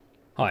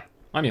Hi,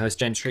 I'm your host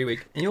James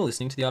Treewick, and you're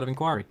listening to The Art of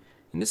Inquiry.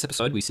 In this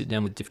episode, we sit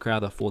down with Difff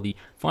Crowther for the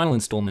final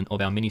instalment of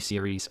our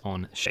mini-series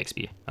on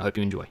Shakespeare. I hope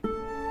you enjoy.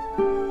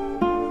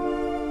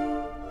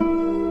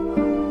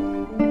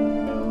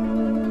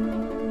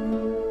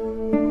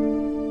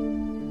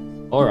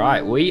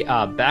 Alright, we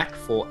are back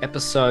for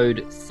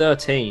episode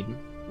 13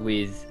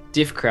 with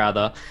Difff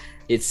Crowther.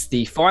 It's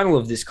the final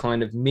of this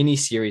kind of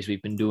mini-series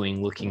we've been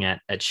doing, looking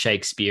at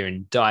Shakespeare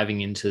and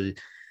diving into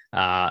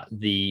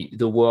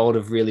the world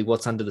of really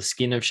what's under the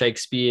skin of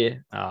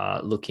Shakespeare,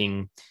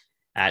 looking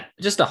at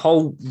just a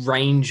whole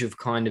range of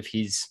kind of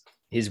his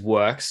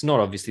works,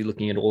 not obviously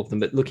looking at all of them,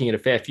 but looking at a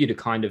fair few to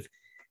kind of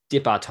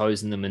dip our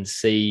toes in them and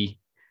see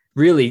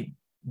really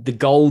the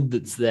gold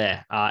that's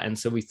there. And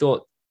so we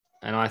thought,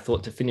 and I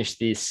thought, to finish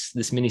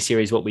this mini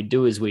series, what we'd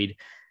do is we'd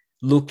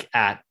look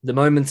at the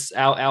moments,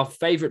 our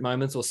favorite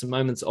moments, or some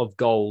moments of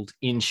gold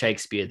in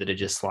Shakespeare that are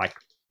just like,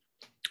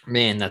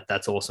 man,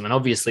 that's awesome. And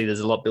obviously there's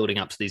a lot building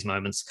up to these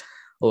moments.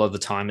 A lot of the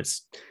time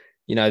it's,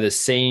 there's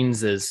scenes,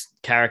 there's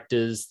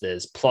characters,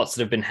 there's plots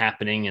that have been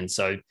happening. And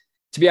so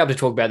to be able to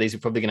talk about these, we're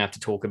probably going to have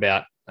to talk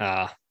about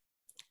a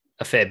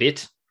fair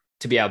bit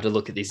to be able to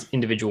look at these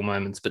individual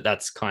moments, but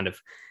that's kind of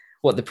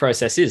what the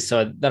process is.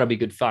 So that'll be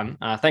good fun.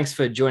 Thanks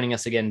for joining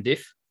us again,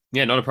 Diff.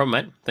 Yeah, not a problem,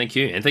 mate. Thank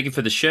you. And thank you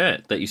for the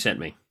shirt that you sent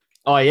me.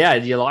 Oh, yeah.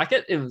 Do you like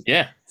it?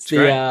 Yeah, it's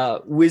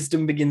the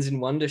Wisdom Begins in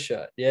Wonder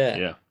shirt. Yeah.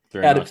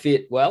 Yeah. How'd it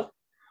fit? Well,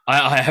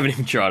 I haven't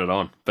even tried it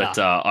on, but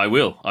I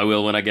will. I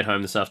will when I get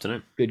home this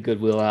afternoon. Good.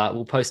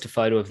 We'll post a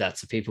photo of that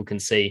so people can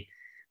see,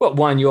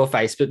 your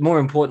face, but more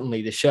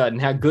importantly, the shirt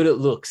and how good it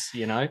looks,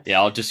 Yeah,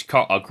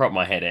 I'll crop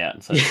my head out.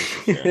 And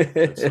say,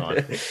 that's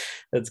fine.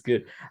 That's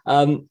good.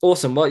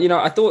 Awesome. Well,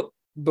 I thought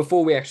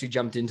before we actually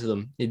jumped into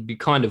them, it'd be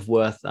kind of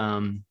worth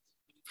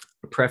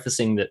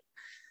prefacing that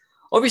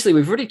obviously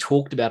we've already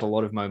talked about a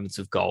lot of moments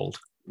of gold,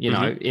 in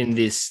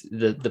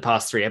the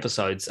past 3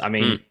 episodes. I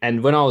mean,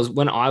 and when I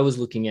was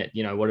looking at,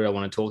 what did I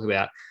want to talk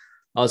about?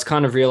 I was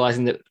kind of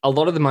realizing that a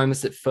lot of the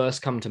moments that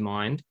first come to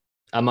mind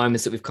are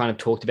moments that we've kind of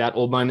talked about,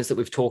 or moments that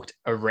we've talked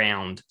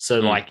around. So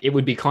like, it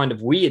would be kind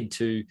of weird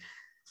to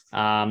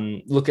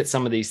look at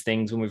some of these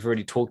things when we've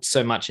already talked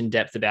so much in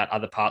depth about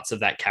other parts of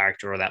that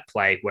character or that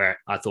play, where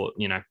I thought,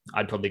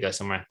 I'd probably go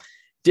somewhere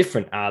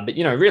different. But,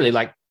 really,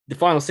 like, the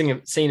final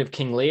scene of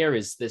King Lear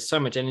there's so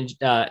much energy,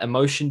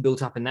 emotion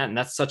built up in that. And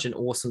that's such an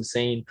awesome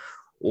scene.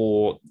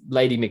 Or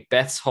Lady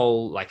Macbeth's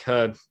whole, like,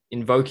 her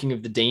invoking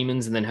of the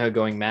demons and then her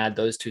going mad.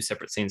 Those 2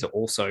 separate scenes are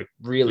also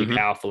really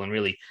powerful and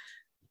really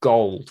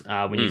gold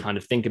when you kind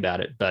of think about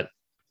it. But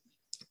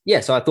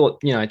yeah, so I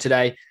thought,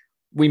 today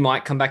we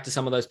might come back to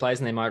some of those plays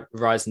and they might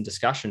rise in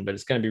discussion, but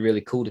it's going to be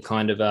really cool to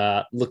kind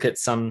of look at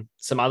some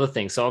other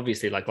things. So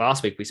obviously, like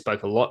last week, we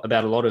spoke a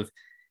lot of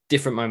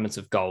different moments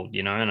of gold,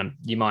 and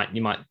you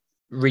might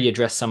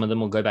readdress some of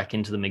them or go back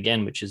into them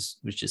again, which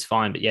is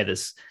fine. But yeah,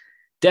 there's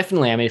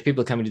definitely, I mean, if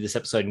people are coming to this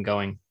episode and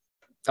going,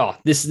 oh,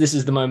 this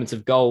is the moments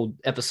of gold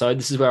episode,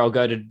 this is where I'll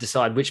go to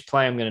decide which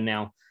play I'm going to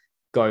now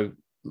go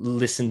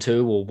listen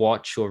to or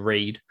watch or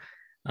read.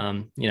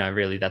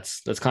 Really,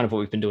 that's kind of what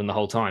we've been doing the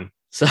whole time.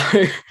 So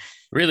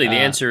really, the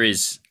answer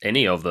is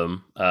any of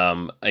them.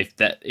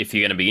 If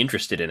you're going to be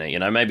interested in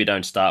it, maybe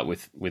don't start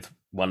with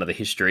one of the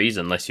histories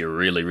unless you're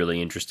really,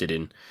 really interested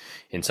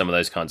in some of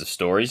those kinds of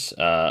stories.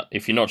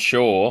 If you're not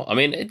sure, I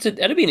mean,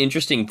 it'd be an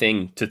interesting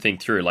thing to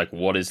think through. Like,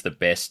 what is the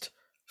best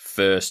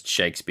first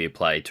Shakespeare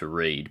play to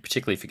read,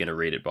 particularly if you're going to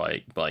read it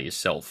by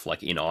yourself,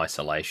 like in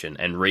isolation,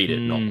 and read it,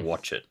 not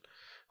watch it.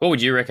 What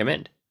would you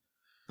recommend?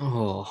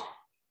 Oh,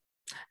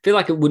 I feel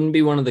like it wouldn't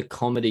be one of the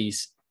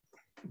comedies,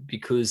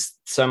 because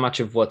so much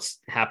of what's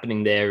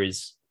happening there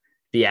is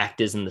the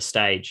actors and the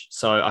stage.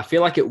 So I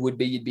feel like it would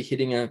be, you'd be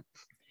hitting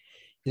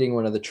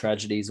one of the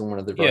tragedies or one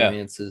of the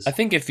romances. I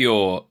think if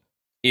you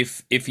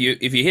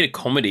hit a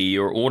comedy,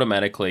 you're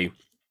automatically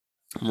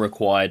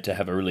required to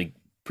have a really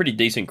pretty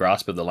decent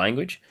grasp of the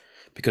language,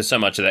 because so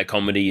much of that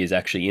comedy is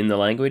actually in the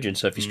language. And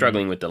so if you're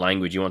struggling with the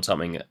language, you want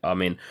something. I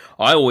mean,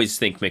 I always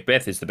think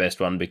Macbeth is the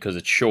best one because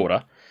it's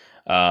shorter.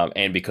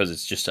 And because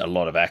it's just a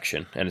lot of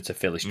action and it's a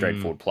fairly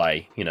straightforward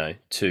play,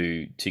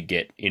 to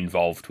get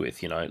involved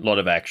with, a lot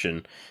of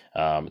action.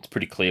 It's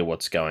pretty clear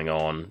what's going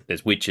on.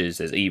 There's witches,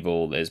 there's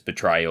evil, there's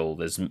betrayal,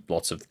 there's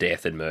lots of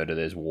death and murder,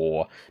 there's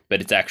war.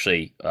 But it's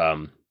actually,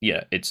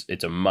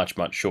 it's a much,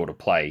 much shorter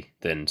play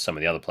than some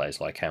of the other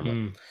plays like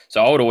Hamlet.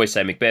 So I would always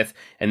say Macbeth,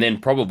 and then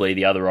probably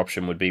the other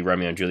option would be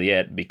Romeo and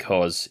Juliet,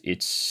 because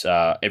it's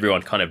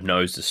everyone kind of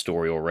knows the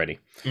story already.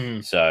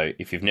 So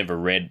if you've never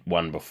read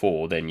one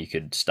before, then you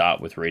could start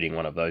with reading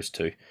one of those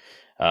 2.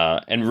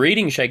 And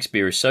reading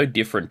Shakespeare is so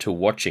different to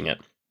watching it.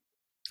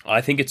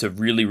 I think it's a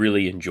really,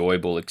 really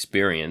enjoyable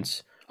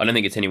experience. I don't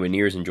think it's anywhere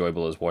near as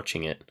enjoyable as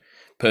watching it.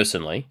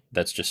 Personally,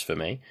 that's just for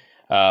me.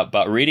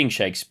 But reading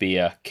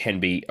Shakespeare can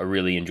be a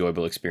really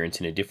enjoyable experience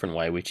in a different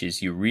way, which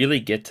is you really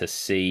get to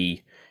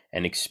see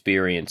and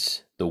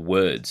experience the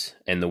words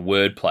and the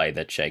wordplay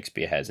that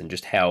Shakespeare has, and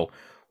just how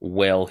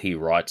well he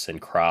writes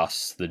and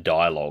crafts the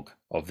dialogue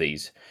of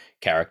these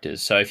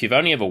characters. So if you've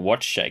only ever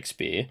watched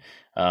Shakespeare,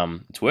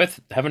 it's worth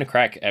having a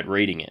crack at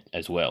reading it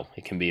as well.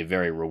 It can be a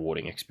very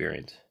rewarding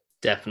experience.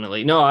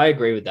 Definitely. No, I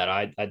agree with that.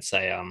 I'd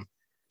say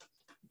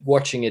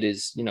watching it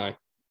is,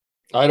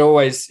 I'd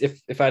always,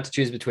 if I had to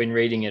choose between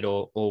reading it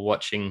or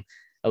watching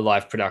a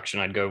live production,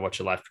 I'd go watch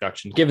a live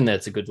production, given that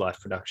it's a good live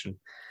production.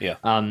 Yeah.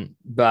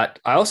 But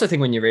I also think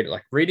when you read it,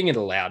 like reading it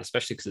aloud,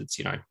 especially because it's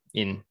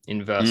in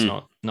verse,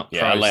 not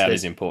prose. Aloud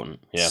is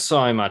important. Yeah.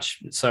 So much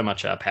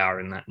power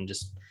in that, and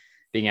just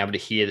being able to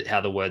hear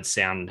how the words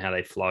sound and how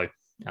they flow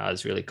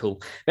is really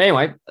cool. But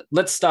anyway,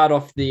 let's start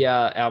off the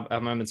our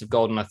moments of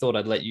gold. And I thought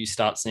I'd let you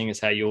start, seeing as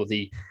how you're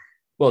the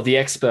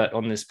expert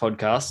on this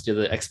podcast. You're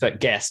the expert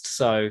guest.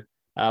 So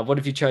what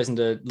have you chosen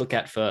to look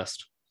at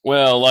first?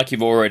 Well, like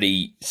you've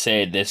already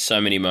said, there's so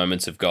many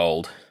moments of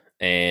gold,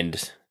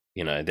 and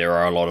there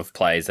are a lot of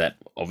plays that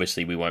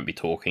obviously we won't be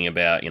talking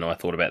about. I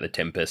thought about The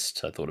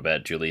Tempest. I thought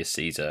about Julius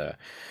Caesar.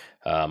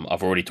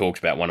 I've already talked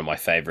about one of my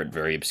favorite,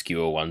 very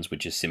obscure ones,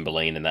 which is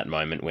Cymbeline, in that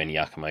moment when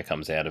Iachimo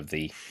comes out of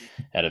the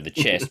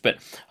chest. But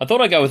I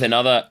thought I'd go with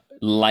another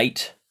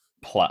late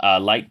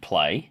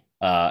play,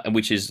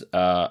 which is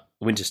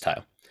Winter's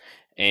Tale.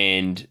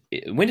 And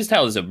Winter's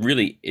Tale is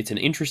it's an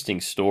interesting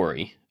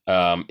story.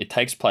 It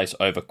takes place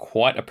over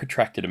quite a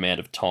protracted amount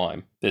of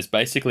time. There's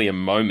basically a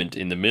moment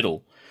in the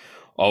middle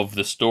of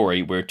the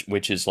story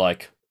which is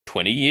like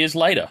 20 years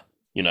later,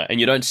 and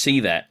you don't see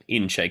that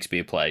in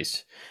Shakespeare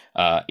plays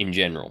in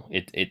general.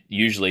 It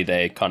usually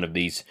they're kind of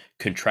these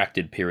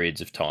contracted periods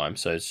of time.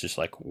 So it's just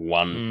like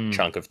one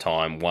chunk of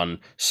time, one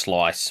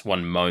slice,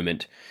 one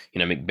moment.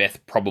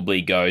 Macbeth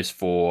probably goes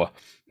for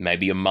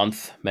maybe a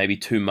month, maybe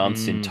 2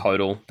 months in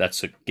total.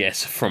 That's a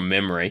guess from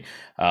memory.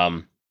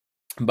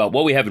 But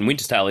what we have in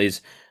Winter's Tale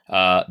is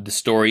the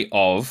story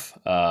of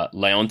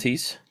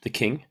Leontes, the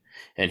king,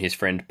 and his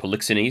friend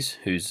Polixenes,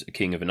 who's a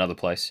king of another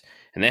place,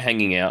 and they're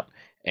hanging out.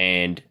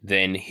 And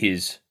then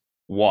his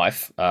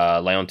wife,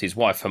 Leontes'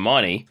 wife,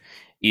 Hermione,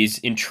 is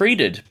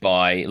entreated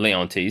by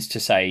Leontes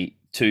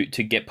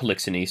to get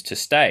Polixenes to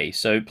stay.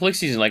 So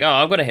Polixenes is like, "Oh,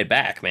 I've got to head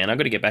back, man. I've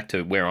got to get back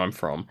to where I'm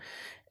from."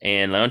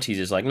 And Leontes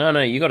is like, "No,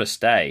 you got to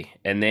stay."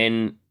 And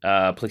then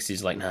Polixenes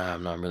is like, "No,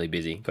 I'm really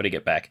busy. Got to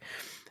get back."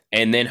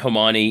 And then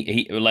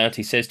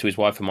Leontes says to his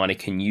wife Hermione,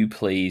 "Can you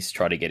please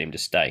try to get him to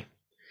stay?"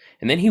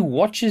 And then he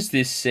watches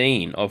this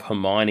scene of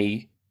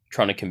Hermione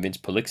trying to convince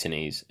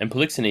Polixenes, and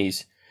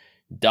Polixenes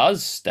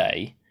does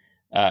stay,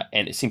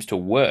 and it seems to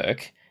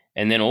work.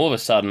 And then all of a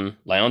sudden,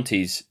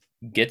 Leontes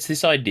gets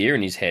this idea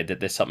in his head that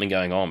there's something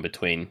going on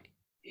between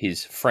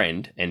his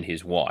friend and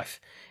his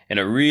wife. And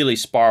it really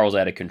spirals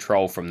out of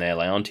control from there.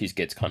 Leontes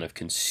gets kind of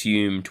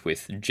consumed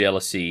with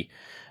jealousy,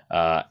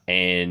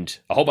 and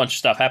a whole bunch of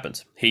stuff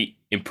happens. He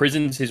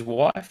imprisons his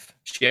wife.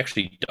 She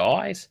actually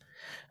dies.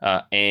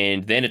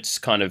 And then it's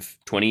kind of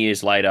 20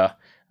 years later,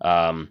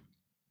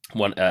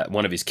 one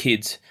of his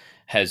kids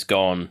has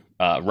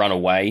run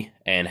away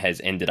and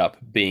has ended up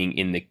being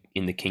in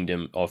the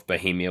kingdom of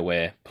Bohemia,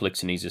 where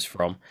Polixenes is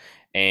from.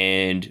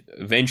 And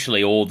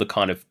eventually all the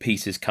kind of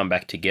pieces come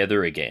back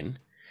together again.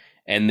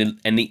 And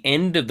the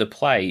end of the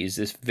play is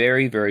this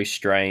very, very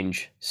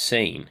strange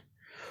scene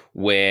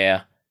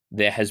where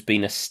there has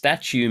been a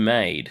statue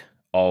made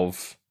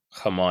of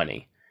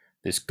Hermione,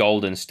 this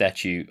golden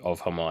statue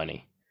of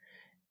Hermione.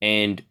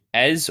 And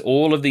as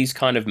all of these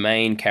kind of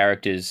main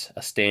characters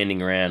are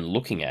standing around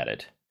looking at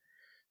it,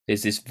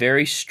 there's this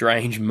very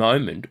strange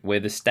moment where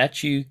the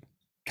statue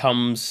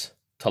comes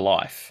to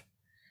life.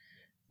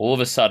 All of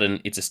a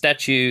sudden, it's a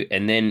statue,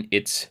 and then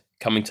it's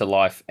coming to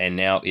life, and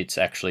now it's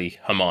actually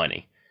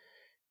Hermione.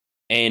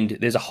 And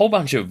there's a whole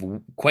bunch of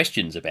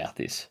questions about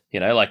this,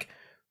 like,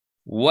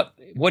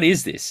 what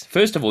is this?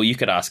 First of all, you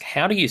could ask,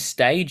 how do you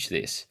stage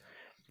this?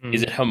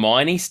 Is it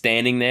Hermione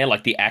standing there,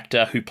 like the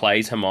actor who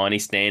plays Hermione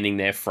standing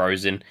there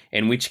frozen?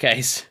 In which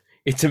case,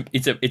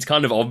 it's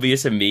kind of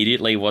obvious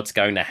immediately what's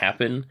going to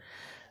happen,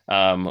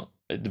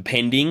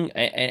 depending.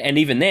 And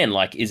even then,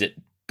 like, is it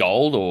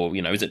gold, or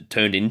is it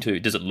turned into?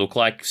 Does it look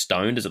like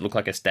stone? Does it look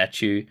like a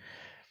statue?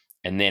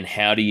 And then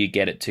how do you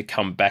get it to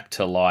come back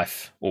to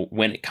life? Or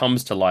when it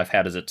comes to life,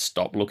 how does it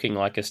stop looking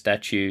like a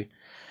statue?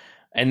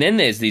 And then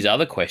there's these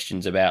other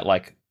questions about,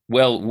 like,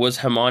 well,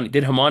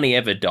 did Hermione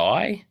ever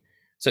die?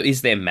 So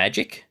is there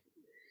magic?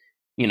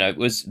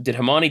 Did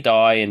Hermione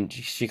die and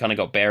she kind of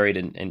got buried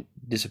and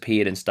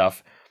disappeared and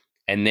stuff,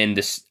 and then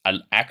this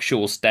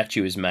actual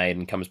statue is made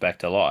and comes back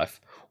to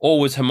life? Or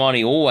was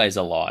Hermione always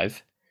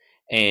alive,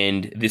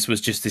 and this was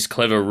just this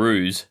clever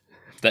ruse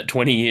that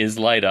 20 years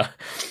later,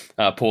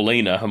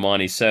 Paulina,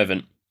 Hermione's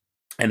servant,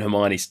 and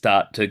Hermione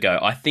start to go,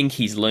 I think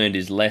he's learned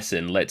his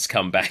lesson. Let's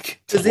come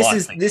back to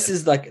life. This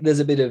is like, there's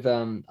a bit of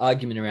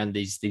argument around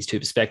these two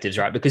perspectives,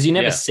 right? Because you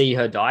never see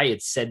her die.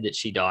 It's said that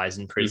she dies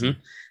in prison.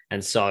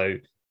 And so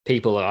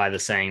people are either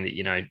saying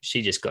that,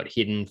 she just got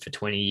hidden for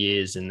 20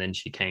 years and then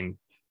she came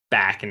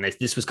back. And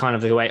this was kind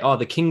of the way,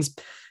 the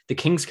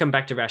king's come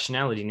back to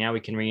rationality. Now we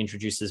can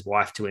reintroduce his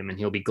wife to him and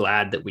he'll be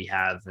glad that we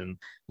have, and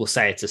we'll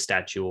say it's a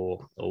statue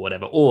or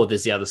whatever. Or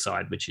there's the other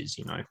side, which is,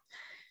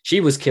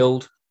 she was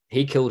killed.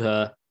 He killed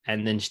her.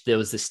 and then there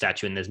was this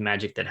statue, and there's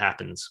magic that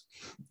happens,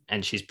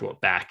 and she's brought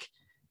back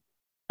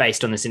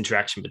based on this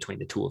interaction between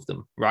the two of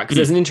them, right? Because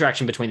there's an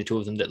interaction between the two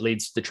of them that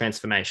leads to the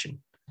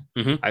transformation.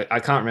 Mm-hmm. I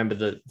can't remember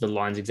the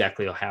lines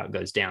exactly or how it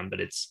goes down, but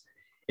it's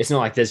not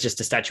like there's just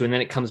a statue and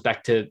then it comes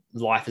back to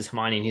life as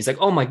Hermione, and he's like,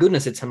 oh my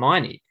goodness, it's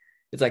Hermione.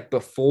 It's like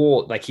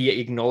before, like he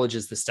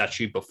acknowledges the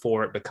statue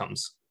before it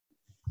becomes.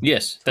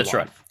 Yes, that's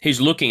right.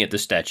 He's looking at the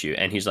statue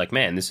and he's like,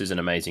 man, this is an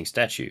amazing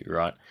statue,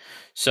 right?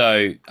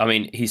 So, I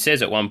mean, he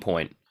says at one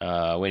point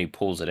when he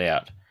pulls it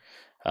out,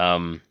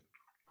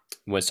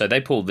 so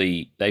they pull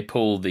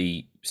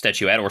the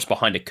statue out, or it's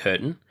behind a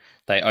curtain.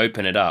 They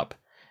open it up,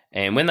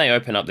 and when they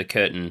open up the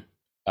curtain,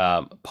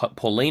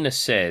 Paulina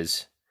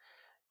says,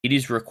 "It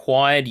is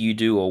required you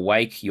do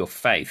awake your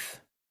faith,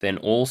 then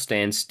all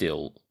stand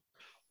still.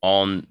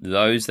 On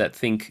those that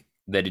think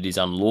that it is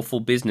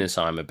unlawful business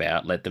I am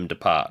about, let them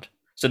depart."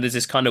 So there's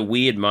this kind of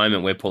weird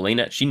moment where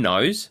Paulina, she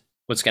knows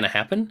what's going to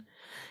happen,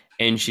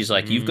 and she's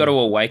like, you've got to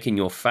awaken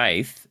your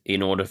faith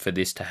in order for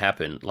this to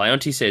happen.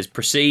 Leontes says,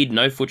 proceed,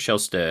 no foot shall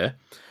stir.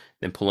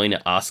 Then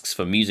Paulina asks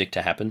for music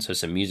to happen, so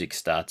some music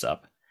starts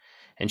up.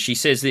 And she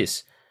says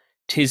this,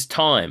 "'Tis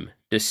time,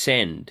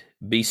 descend,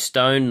 be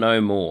stone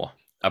no more.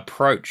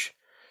 Approach,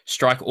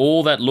 strike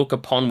all that look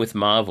upon with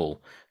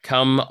marvel.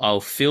 Come,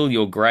 I'll fill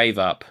your grave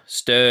up.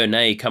 Stir,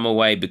 nay, come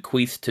away,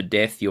 bequeath to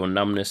death your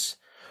numbness.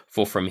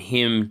 For from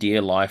him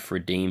dear life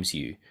redeems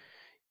you.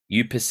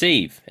 You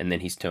perceive," and then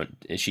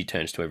she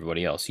turns to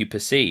everybody else. "You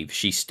perceive,"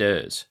 she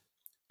stirs.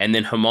 And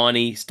then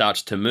Hermione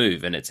starts to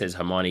move, and it says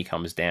Hermione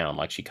comes down,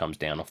 like she comes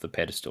down off the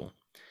pedestal.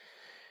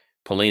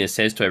 Paulina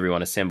says to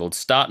everyone assembled,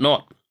 "Start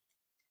not.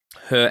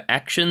 Her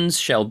actions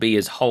shall be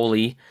as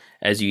holy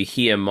as you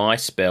hear my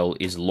spell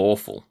is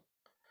lawful."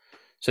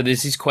 So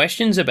there's these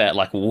questions about,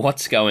 like,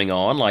 what's going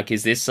on? Like,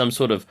 is this some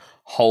sort of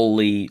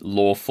holy,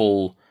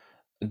 lawful,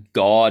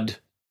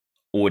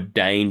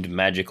 God-ordained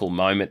magical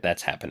moment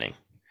that's happening?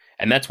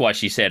 And that's why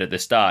she said at the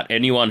start,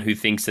 anyone who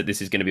thinks that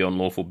this is going to be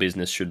unlawful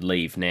business should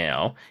leave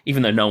now,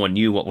 even though no one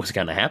knew what was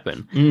going to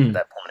happen at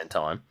that point in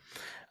time.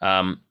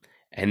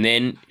 And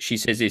then she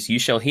says this, "You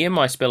shall hear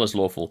my spell is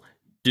lawful.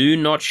 Do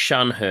not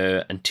shun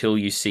her until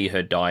you see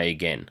her die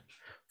again,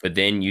 for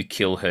then you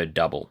kill her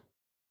double.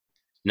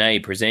 Nay,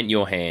 present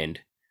your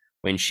hand.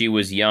 When she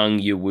was young,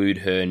 you wooed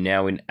her.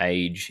 Now in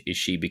age is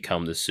she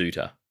become the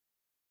suitor."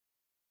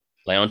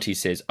 Leontes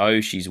says, "Oh,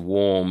 she's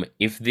warm.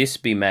 If this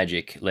be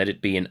magic, let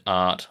it be an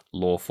art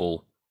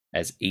lawful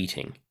as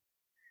eating."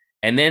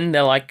 And then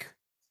they're like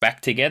back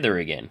together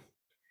again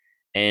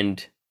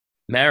and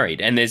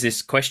married. And there's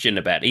this question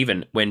about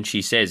even when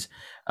she says,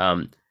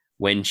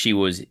 when she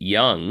was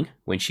young,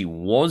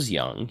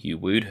 you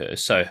wooed her.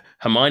 So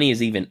Hermione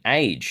is even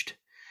aged.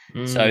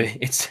 So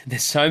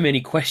there's so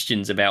many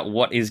questions about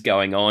what is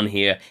going on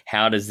here.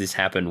 How does this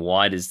happen?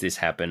 Why does this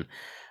happen?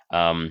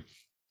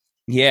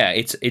 Yeah,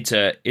 it's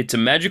a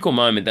magical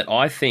moment that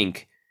I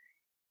think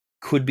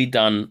could be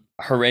done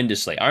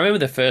horrendously. I remember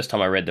the first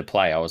time I read the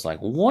play, I was like,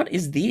 what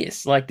is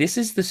this? Like, this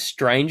is the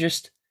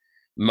strangest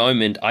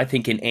moment, I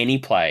think, in any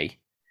play,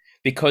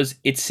 because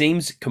it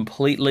seems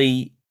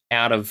completely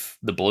out of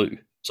the blue.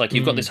 It's like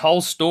you've got this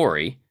whole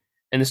story,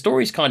 and the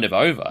story's kind of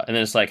over, and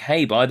then it's like,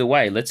 hey, by the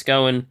way, let's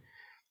go and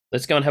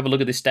have a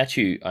look at this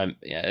statue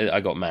I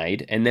got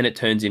made, and then it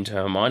turns into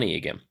Hermione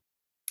again.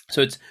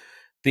 So it's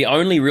the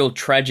only real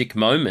tragic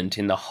moment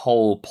in the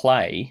whole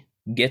play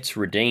gets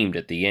redeemed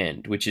at the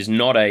end, which is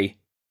not a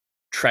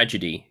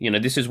tragedy. You know,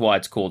 this is why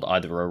it's called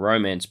either a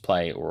romance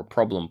play or a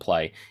problem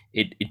play.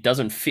 It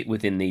doesn't fit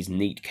within these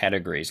neat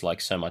categories like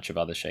so much of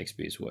other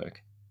Shakespeare's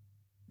work.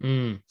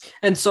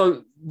 And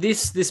so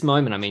this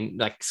moment, I mean,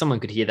 like someone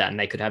could hear that and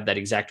they could have that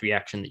exact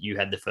reaction that you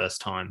had the first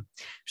time.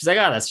 She's like,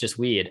 oh, that's just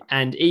weird.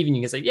 And even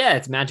you can say, yeah,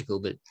 it's magical,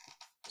 but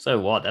so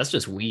what? That's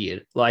just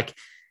weird. Like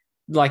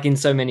in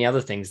so many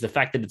other things, the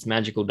fact that it's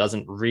magical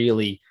doesn't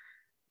really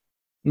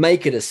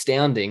make it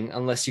astounding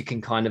unless you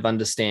can kind of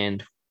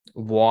understand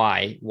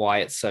why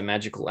it's so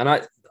magical. And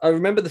I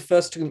remember the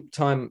first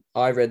time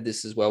I read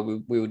this as well,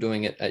 we were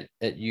doing it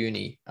at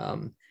uni,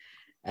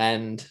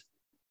 and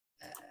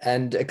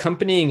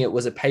accompanying it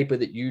was a paper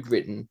that you'd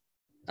written.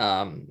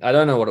 I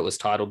don't know what it was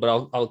titled,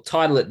 but I'll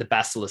title it "The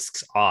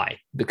Basilisk's Eye"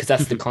 because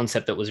that's the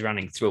concept that was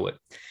running through it.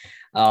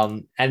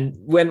 And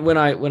when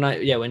I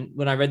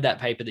read that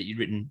paper that you'd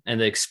written and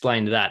they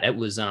explained that, it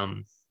was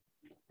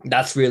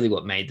that's really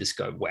what made this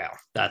go, wow,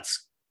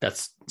 that's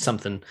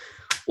something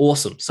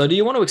awesome. So do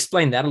you want to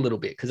explain that a little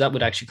bit? Because that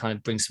would actually kind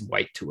of bring some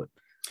weight to it.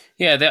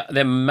 Yeah,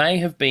 there may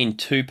have been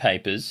two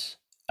papers.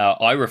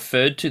 I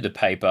referred to the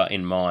paper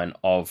in mine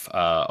of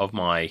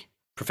my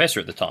professor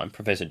at the time,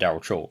 Professor Darrell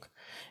Chalk,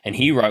 and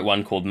he wrote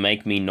one called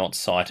 "Make Me Not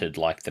Sighted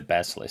Like the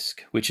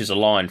Basilisk," which is a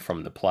line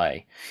from the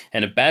play.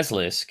 And a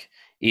basilisk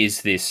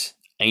is this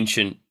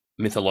ancient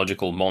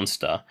mythological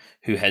monster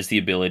who has the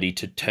ability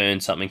to turn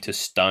something to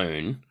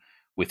stone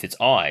with its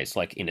eyes,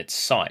 like in its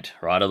sight,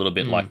 right? A little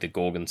bit like the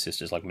Gorgon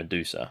sisters, like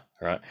Medusa,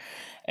 right?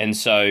 And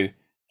so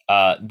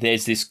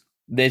there's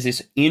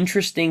this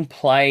interesting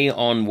play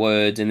on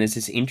words, and there's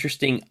this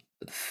interesting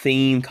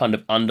theme kind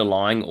of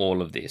underlying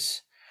all of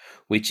this,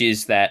 which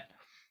is that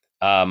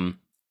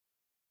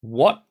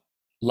what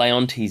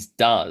Leontes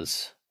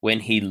does when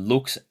he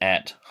looks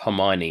at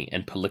Hermione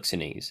and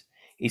Polixenes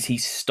is he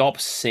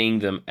stops seeing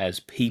them as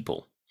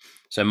people.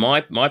 So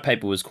my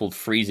paper was called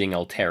Freezing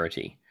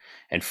Alterity,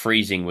 and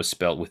freezing was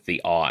spelt with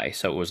the I,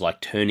 so it was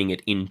like turning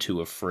it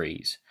into a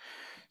freeze.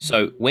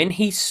 So when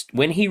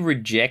he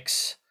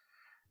rejects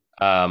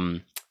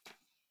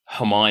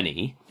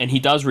Hermione, and he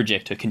does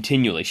reject her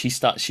continually. She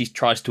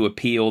tries to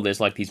appeal. There's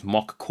like these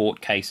mock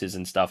court cases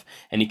and stuff,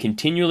 and he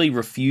continually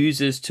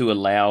refuses to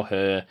allow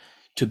her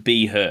to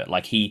be her.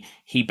 Like he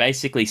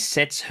basically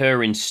sets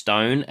her in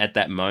stone at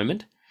that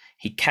moment.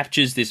 He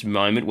captures this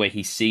moment where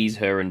he sees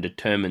her and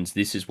determines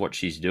this is what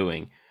she's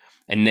doing,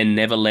 and then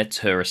never lets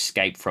her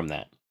escape from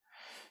that.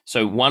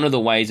 So one of the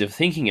ways of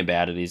thinking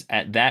about it is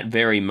at that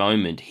very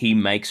moment, he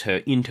makes her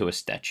into a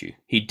statue.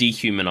 He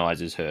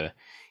dehumanizes her.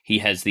 He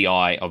has the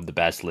eye of the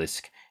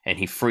basilisk, and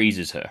he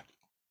freezes her.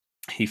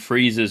 He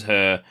freezes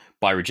her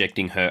by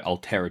rejecting her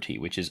alterity,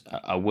 which is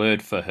a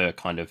word for her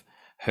kind of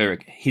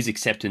his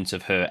acceptance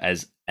of her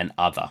as an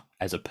other,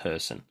 as a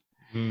person.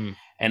 Mm.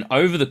 And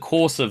over the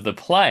course of the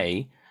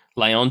play,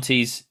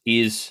 Leontes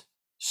is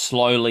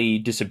slowly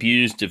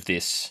disabused of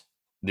this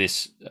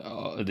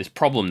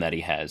problem that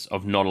he has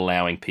of not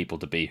allowing people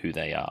to be who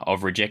they are,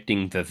 of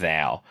rejecting the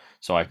thou.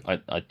 So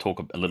I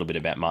talk a little bit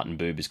about Martin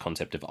Buber's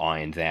concept of I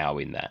and thou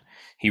in that.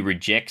 He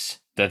rejects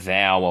the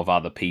thou of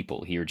other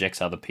people. He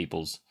rejects other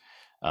people's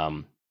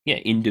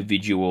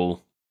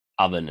individual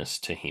otherness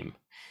to him.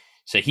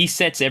 So he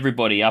sets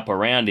everybody up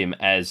around him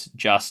as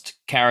just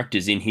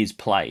characters in his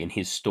play, in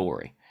his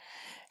story.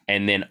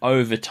 And then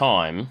over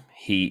time,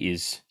 he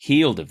is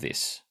healed of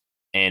this.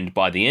 And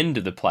by the end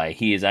of the play,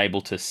 he is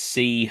able to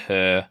see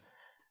her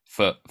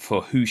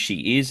for who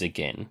she is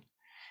again.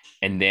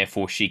 And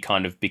therefore, she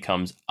kind of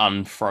becomes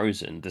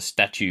unfrozen. The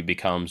statue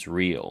becomes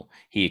real.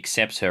 He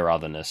accepts her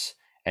otherness,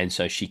 and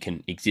so she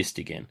can exist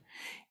again.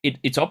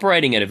 It's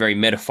operating at a very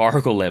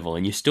metaphorical level,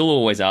 and you're still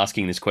always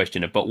asking this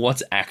question of, but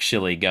what's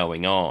actually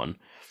going on?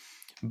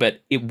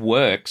 But it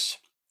works.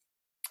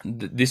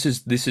 This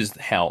is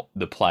how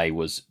the play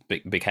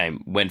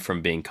went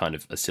from being kind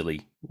of a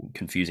silly,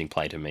 confusing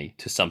play to me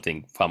to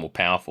something far more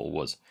powerful,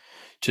 was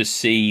to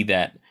see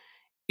that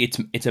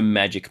it's a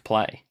magic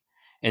play.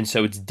 And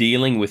so it's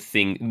dealing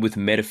with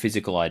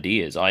metaphysical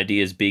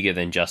ideas bigger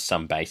than just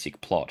some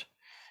basic plot.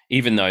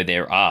 Even though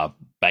there are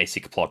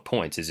basic plot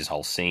points, there's this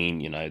whole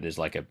scene, there's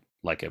like a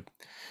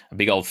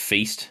big old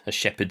feast, a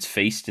shepherd's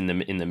feast in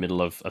the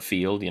middle of a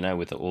field,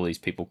 with all these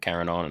people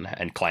carrying on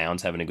and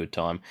clowns having a good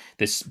time.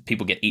 There's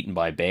people get eaten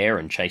by a bear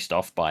and chased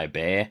off by a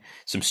bear.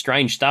 Some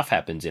strange stuff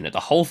happens in it. The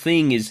whole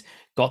thing is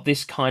got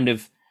this kind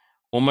of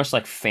almost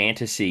like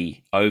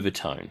fantasy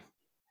overtone.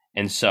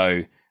 And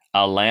so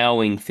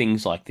allowing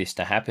things like this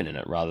to happen in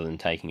it rather than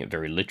taking it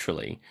very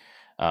literally,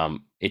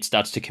 it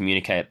starts to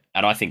communicate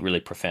at, I think, really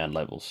profound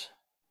levels.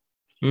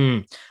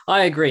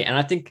 I agree. And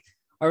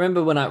I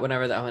remember when I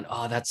read that, I went,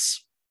 oh,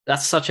 that's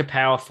such a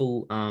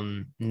powerful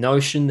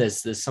notion.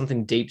 There's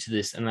something deep to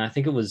this. And I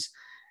think it was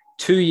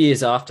 2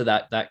 years after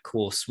that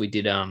course, we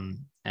did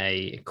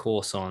a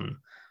course on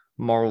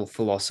moral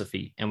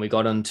philosophy, and we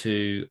got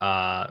into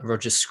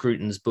Roger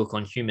Scruton's book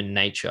on human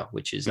nature,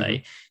 which is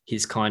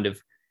his kind of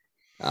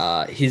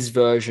his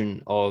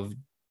version of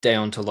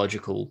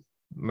deontological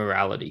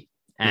morality.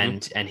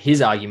 And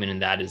his argument in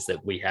that is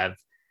that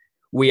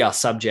we are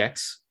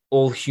subjects.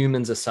 All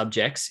humans are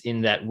subjects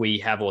in that we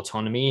have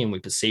autonomy and we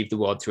perceive the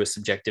world through a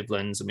subjective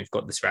lens, and we've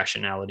got this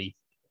rationality.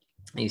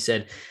 He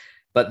said,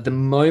 but the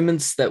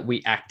moments that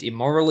we act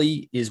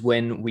immorally is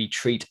when we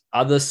treat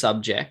other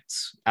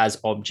subjects as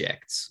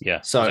objects.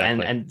 Yeah. So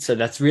exactly. and so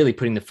that's really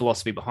putting the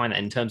philosophy behind that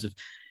in terms of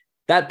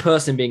that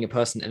person being a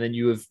person, and then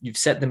you've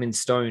set them in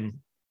stone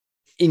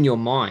in your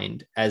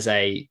mind as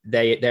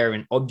they're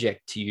an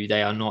object to you.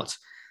 They are not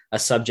a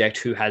subject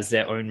who has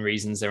their own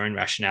reasons, their own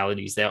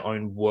rationalities, their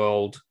own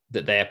world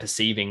that they are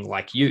perceiving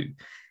like you.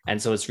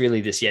 And so it's really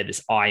this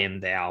I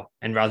and thou.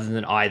 And rather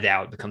than I,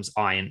 thou, it becomes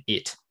I and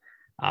it.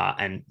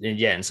 And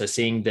so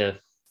seeing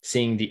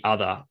the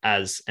other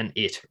as an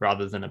it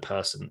rather than a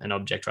person, an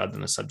object rather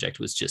than a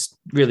subject, was just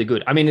really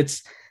good. I mean,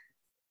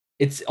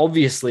 it's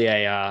obviously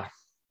a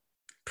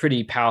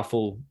pretty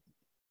powerful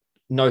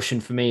notion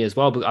for me as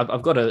well. But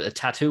I've got a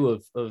tattoo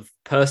of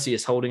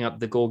Perseus holding up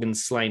the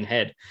Gorgon's slain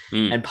head.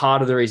 And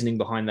part of the reasoning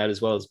behind that as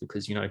well is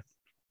because,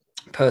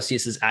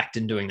 Perseus's act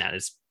in doing that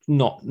is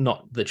not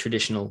the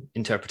traditional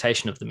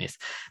interpretation of the myth.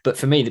 But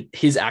for me,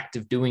 his act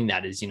of doing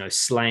that is,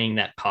 slaying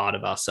that part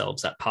of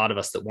ourselves, that part of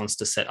us that wants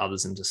to set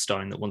others into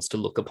stone, that wants to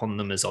look upon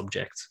them as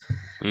objects.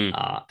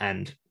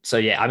 And so,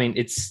 I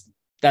mean,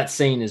 that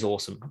scene is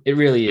awesome. It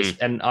really is.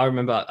 And I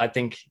remember, I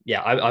think,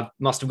 I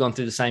must have gone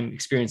through the same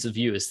experience as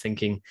you, as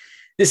thinking,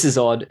 this is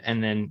odd,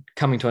 and then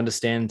coming to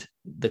understand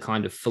the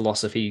kind of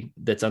philosophy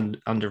that's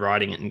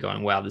underwriting it and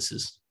going, wow, this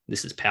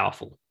is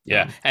powerful.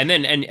 Yeah. And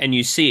then and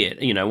you see it,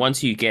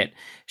 once you get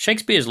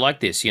Shakespeare's like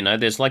this,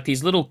 there's like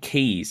these little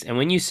keys, and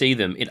when you see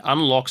them, it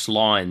unlocks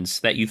lines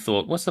that you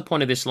thought, what's the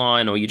point of this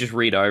line? Or you just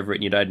read over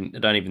it and you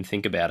don't even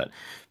think about it.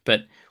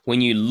 But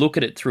when you look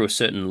at it through a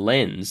certain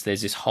lens,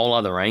 there's this whole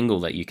other angle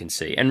that you can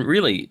see. And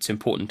really, it's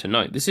important to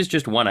note, this is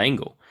just one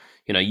angle.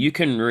 You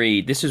can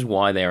read, this is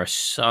why there are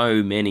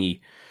so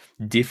many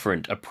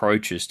different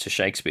approaches to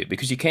Shakespeare,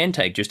 because you can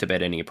take just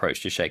about any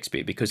approach to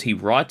Shakespeare, because he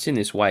writes in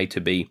this way to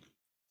be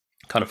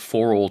kind of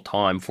for all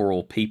time, for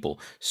all people,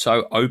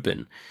 so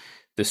open.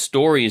 The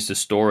story is the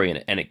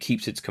story, and it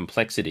keeps its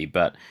complexity,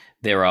 but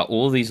there are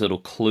all these little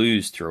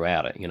clues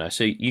throughout it.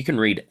 So you can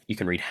read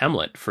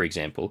Hamlet, for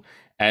example,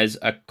 as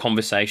a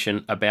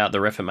conversation about the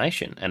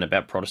Reformation and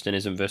about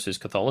Protestantism versus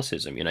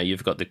Catholicism.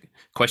 You've got the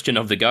question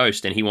of the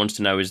ghost, and he wants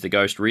to know, is the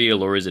ghost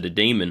real or is it a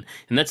demon?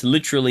 And that's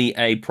literally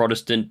a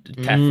Protestant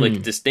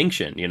Catholic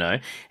distinction,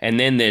 And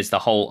then there's the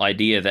whole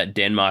idea that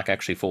Denmark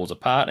actually falls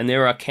apart, and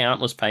there are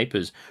countless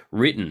papers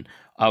written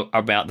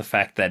about the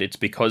fact that it's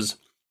because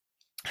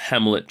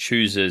Hamlet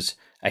chooses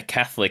a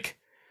Catholic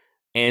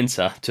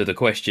answer to the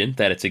question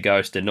that it's a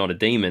ghost and not a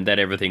demon that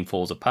everything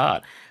falls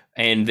apart.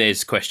 And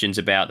there's questions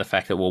about the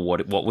fact that, well,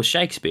 what was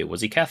Shakespeare?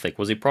 Was he Catholic?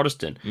 Was he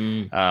Protestant?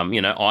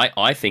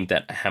 I think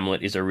that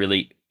Hamlet is a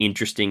really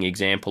interesting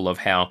example of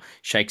how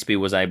Shakespeare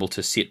was able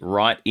to sit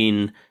right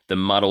in the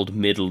muddled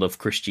middle of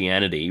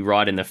Christianity,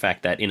 right in the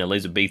fact that in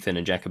Elizabethan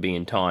and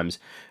Jacobean times,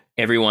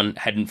 everyone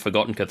hadn't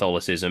forgotten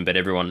Catholicism, but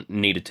everyone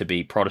needed to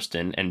be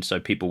Protestant, and so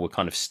people were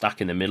kind of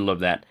stuck in the middle of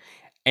that.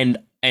 And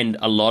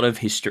a lot of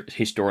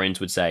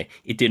historians would say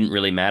it didn't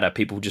really matter.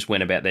 People just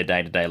went about their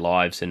day-to-day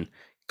lives and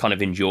kind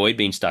of enjoyed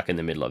being stuck in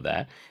the middle of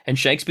that. And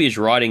Shakespeare's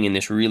writing in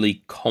this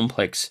really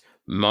complex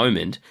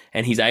moment,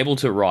 and he's able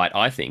to write,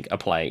 I think, a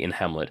play in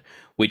Hamlet,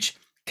 which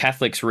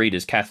Catholics read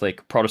as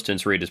Catholic,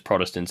 Protestants read as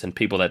Protestants, and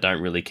people that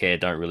don't really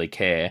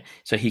care.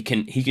 So he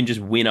can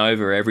just win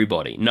over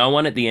everybody. No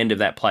one at the end of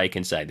that play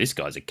can say, this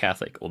guy's a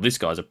Catholic or this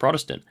guy's a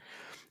Protestant.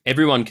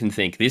 Everyone can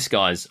think, this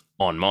guy's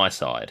on my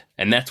side.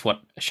 And that's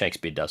what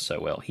Shakespeare does so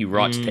well. He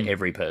writes to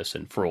every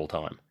person for all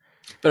time.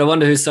 But I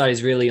wonder whose side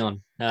he's really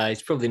on.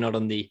 He's probably not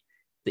on the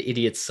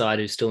idiot's side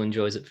who still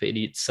enjoys it for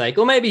idiot's sake.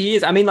 Or maybe he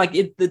is. I mean, like,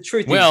 the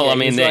truth is... Well,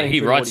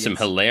 he writes some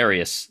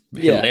hilarious,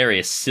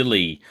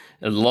 silly,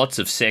 lots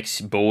of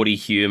sex, bawdy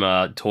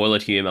humor,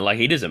 toilet humor. Like,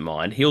 he doesn't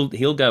mind.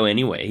 He'll go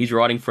anywhere. He's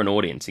writing for an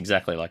audience,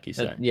 exactly like you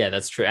say. Yeah,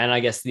 that's true. And I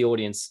guess the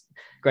audience...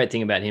 Great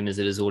thing about him is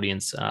that his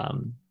audience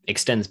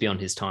extends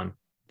beyond his time.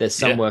 There's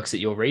some works that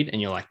you'll read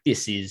and you're like,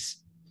 this is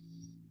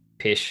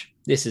pish.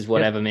 This is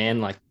whatever,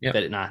 man. Like,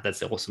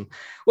 that's awesome.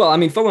 Well, I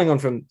mean, following on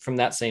from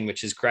that scene,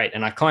 which is great.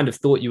 And I kind of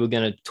thought you were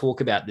going to talk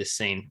about this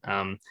scene.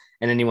 And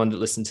anyone that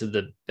listened to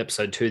the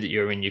episode 2 that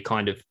you're in, you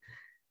kind of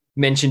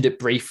mentioned it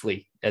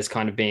briefly as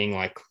kind of being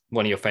like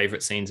one of your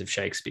favorite scenes of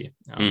Shakespeare.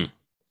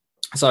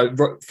 So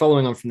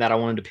following on from that, I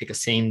wanted to pick a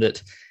scene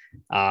that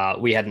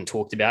we hadn't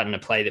talked about in a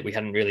play that we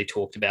hadn't really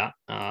talked about.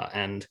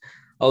 And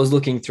I was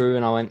looking through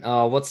and I went,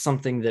 oh, what's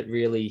something that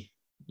really,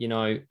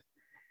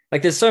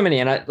 like there's so many.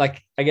 And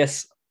I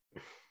guess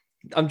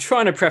I'm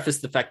trying to preface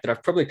the fact that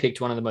I've probably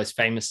picked one of the most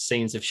famous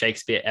scenes of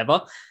Shakespeare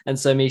ever. And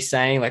so me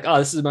saying like, oh,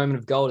 this is a moment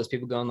of gold, as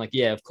people going like,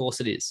 yeah, of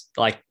course it is.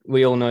 Like,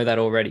 we all know that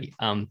already.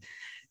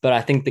 But I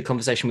think the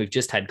conversation we've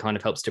just had kind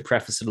of helps to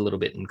preface it a little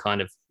bit, and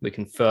kind of we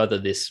can further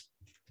this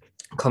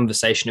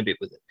conversation a bit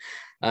with it.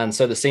 And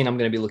so the scene I'm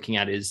going to be looking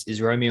at is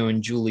Romeo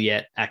and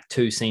Juliet, Act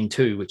 2, Scene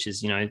 2, which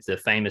is,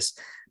 the famous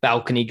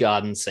balcony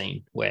garden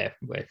scene where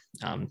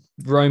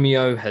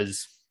Romeo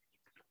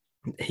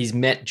he's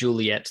met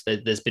Juliet.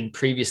 There's been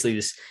previously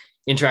this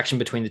interaction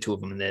between the two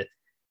of them, and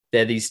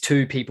they're these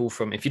two people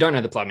from, if you don't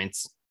know the plot,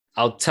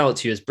 I'll tell it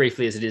to you as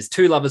briefly as it is,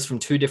 two lovers from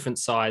two different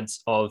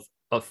sides of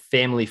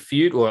family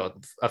feud, or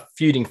a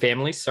feuding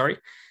family, sorry.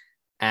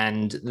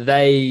 And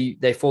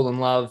they fall in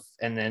love,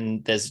 and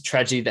then there's a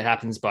tragedy that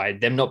happens by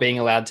them not being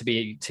allowed to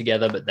be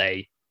together, but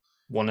they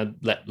want to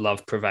let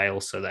love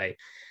prevail. So they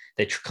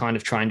kind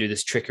of try and do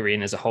this trickery,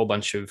 and there's a whole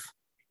bunch of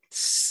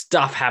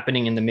stuff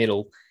happening in the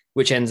middle,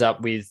 which ends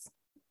up with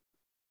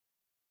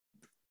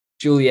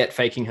Juliet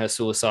faking her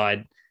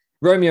suicide,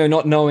 Romeo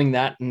not knowing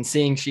that and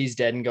seeing she's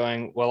dead and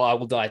going, well, I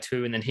will die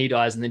too. And then he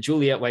dies, and then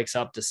Juliet wakes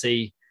up to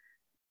see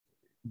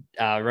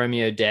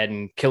Romeo dead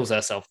and kills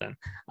herself then.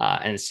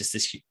 And it's just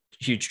this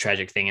huge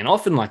tragic thing. And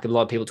often, like, a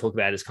lot of people talk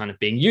about it as kind of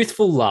being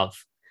youthful love.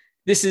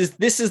 This is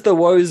the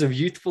woes of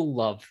youthful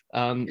love.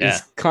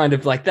 Is kind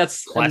of like,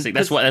 that's classic.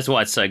 That's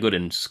why it's so good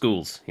in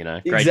schools, grade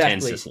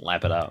exactly. 10s just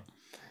lap it up.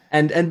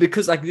 And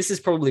because, like, this is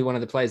probably one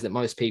of the plays that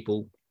most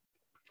people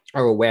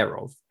are aware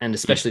of, and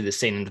especially the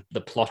scene and the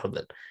plot of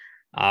it.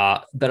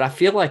 But I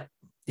feel like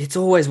it's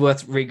always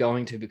worth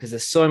re-going to, because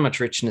there's so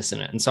much richness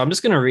in it. And so I'm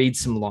just going to read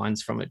some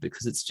lines from it,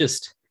 because it's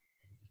just,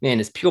 man,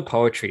 it's pure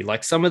poetry.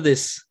 Like, some of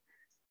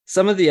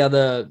the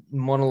other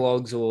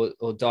monologues or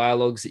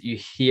dialogues that you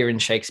hear in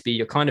Shakespeare,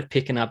 you're kind of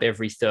picking up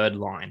every third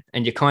line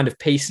and you're kind of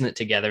piecing it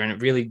together, and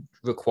it really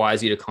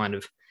requires you to kind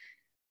of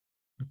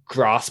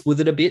grasp with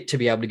it a bit to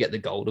be able to get the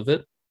gold of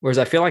it. Whereas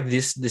I feel like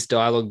this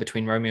dialogue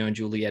between Romeo and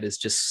Juliet is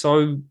just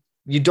so,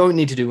 you don't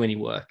need to do any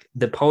work.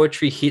 The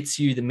poetry hits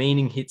you, the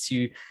meaning hits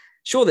you.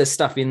 Sure, there's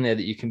stuff in there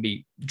that you can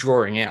be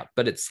drawing out,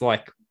 but it's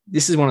like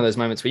this is one of those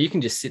moments where you can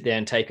just sit there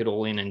and take it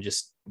all in and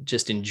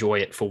just enjoy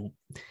it for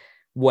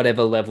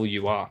whatever level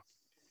you are.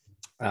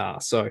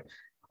 So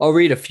I'll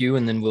read a few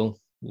and then we'll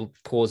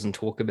pause and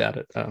talk about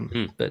it.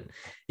 But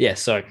yeah,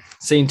 so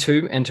scene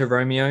 2, enter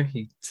Romeo.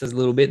 He says a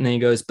little bit and then he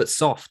goes, but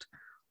soft,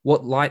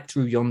 what light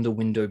through yonder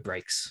window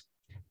breaks?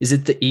 Is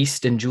it the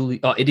east and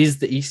Juliet? Oh, it is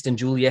the east and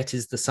Juliet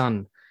is the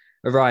sun.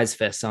 Arise,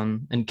 fair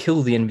sun, and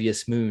kill the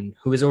envious moon,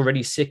 who is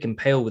already sick and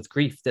pale with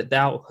grief that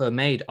thou, her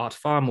maid, art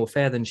far more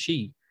fair than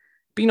she.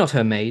 Be not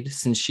her maid,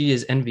 since she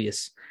is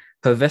envious.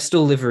 Her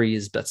vestal livery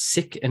is but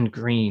sick and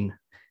green,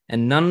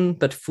 and none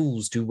but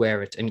fools do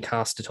wear it and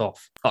cast it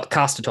off. Oh,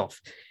 cast it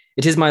off.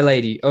 It is my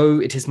lady,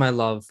 oh, it is my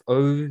love,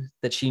 oh,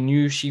 that she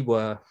knew she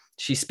were.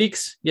 She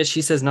speaks, yet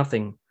she says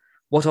nothing.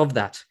 What of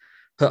that?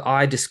 Her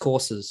eye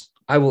discourses.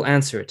 I will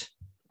answer it.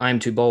 I am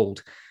too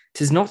bold.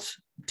 'Tis not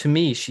to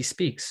me she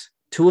speaks.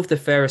 Two of the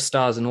fairest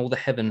stars in all the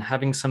heaven,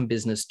 having some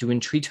business, do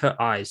entreat her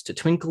eyes to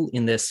twinkle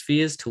in their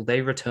spheres till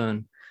they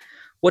return.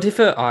 What if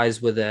her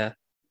eyes were there,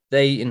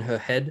 they in her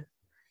head?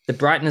 The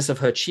brightness of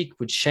her cheek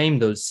would shame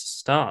those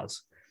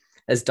stars,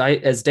 as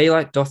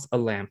daylight doth a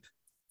lamp.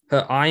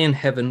 Her eye in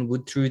heaven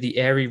would through the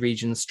airy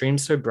region stream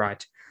so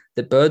bright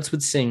that birds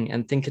would sing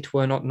and think it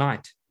were not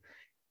night.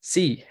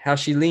 See how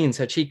she leans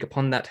her cheek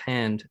upon that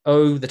hand.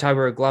 Oh, that I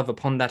were a glove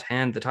upon that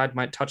hand, that I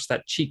might touch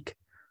that cheek.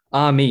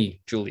 Ah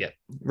me, Juliet.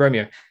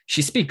 Romeo,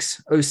 she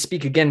speaks. Oh,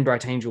 speak again,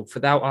 bright angel, for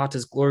thou art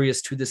as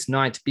glorious to this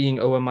night, being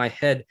o'er my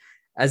head,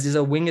 as is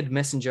a winged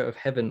messenger of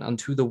heaven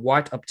unto the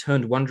white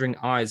upturned wondering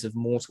eyes of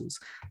mortals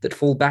that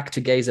fall back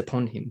to gaze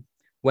upon him,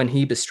 when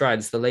he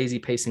bestrides the lazy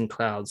pacing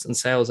clouds and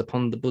sails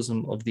upon the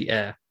bosom of the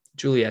air.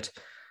 Juliet,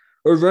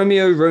 O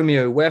Romeo,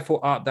 Romeo,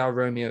 wherefore art thou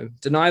Romeo?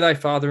 Deny thy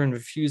father and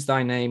refuse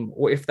thy name,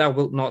 or if thou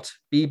wilt not,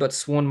 be but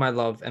sworn my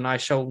love, and I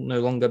shall no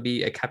longer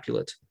be a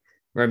Capulet.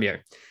 Romeo,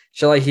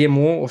 shall I hear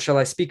more, or shall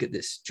I speak at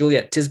this?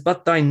 Juliet, 'tis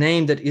but thy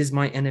name that is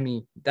my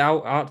enemy.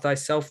 Thou art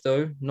thyself,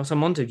 though, not a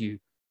Montague.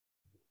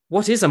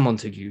 What is a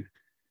Montague?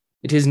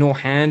 It is nor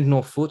hand,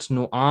 nor foot,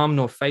 nor arm,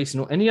 nor face,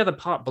 nor any other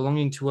part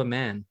belonging to a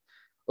man.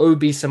 Oh,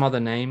 be some other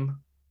name.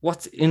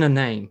 What's in a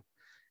name?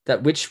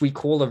 That which we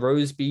call a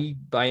rose bee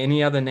by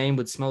any other name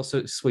would smell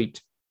so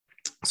sweet.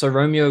 So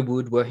Romeo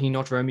would, were he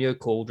not Romeo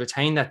called,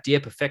 retain that dear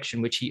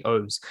perfection which he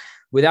owes.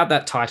 Without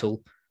that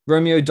title,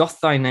 Romeo doth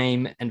thy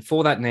name, and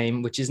for that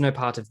name, which is no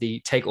part of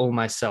thee, take all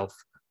myself.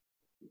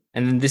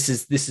 And then this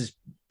is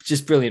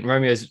just brilliant.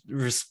 Romeo's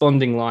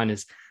responding line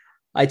is,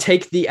 I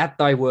take thee at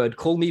thy word,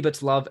 call me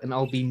but love, and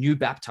I'll be new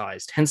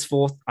baptized.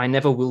 Henceforth, I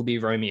never will be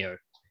Romeo.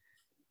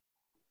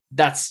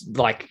 That's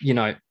like,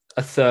 a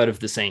third of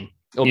the scene,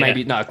 or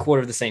maybe a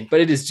quarter of the scene, but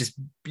it is just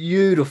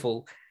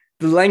beautiful.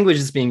 The language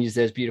that's being used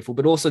there is beautiful,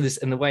 but also this,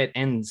 and the way it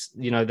ends,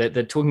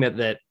 they're talking about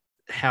that,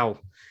 how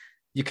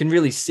you can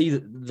really see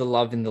the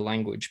love in the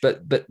language,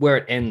 but where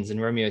it ends,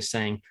 and Romeo's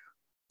saying,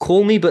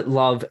 call me but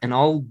love, and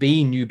I'll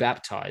be new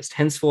baptized.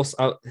 Henceforth,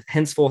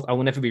 I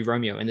will never be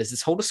Romeo. And there's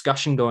this whole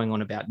discussion going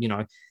on about,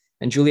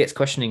 and Juliet's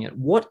questioning it.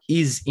 What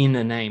is in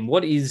a name?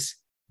 What is,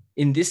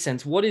 in this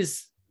sense, what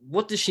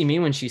does she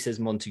mean when she says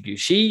Montague?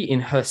 She in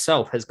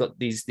herself has got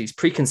these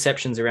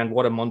preconceptions around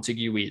what a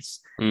Montague is.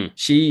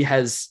 She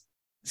has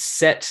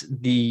set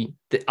the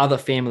other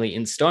family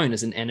in stone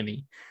as an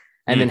enemy.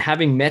 And then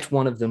having met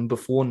one of them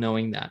before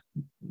knowing that,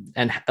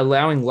 and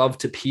allowing love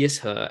to pierce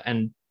her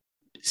and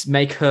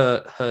make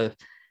her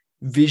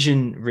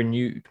vision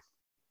renewed,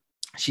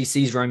 she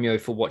sees Romeo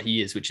for what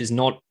he is, which is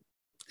not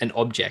an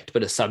object,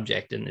 but a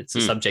subject. And it's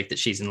a subject that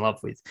she's in love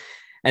with.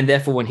 And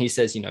therefore, when he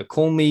says,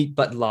 call me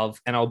but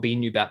love, and I'll be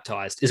new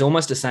baptized, is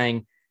almost a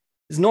saying,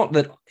 it's not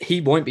that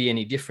he won't be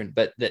any different,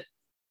 but that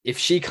if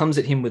she comes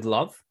at him with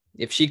love,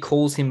 if she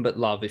calls him but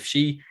love, if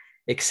she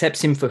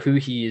accepts him for who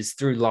he is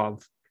through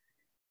love,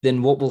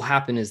 then what will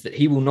happen is that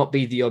he will not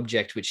be the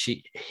object which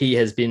he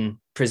has been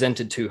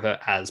presented to her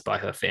as by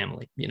her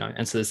family,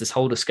 And so there's this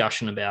whole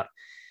discussion about,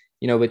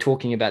 we're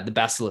talking about the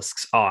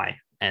basilisk's eye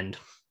and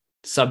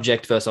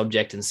subject versus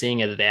object, and seeing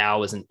it as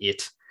thou as an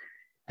it.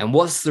 And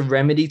what's the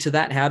remedy to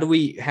that? How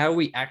are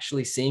we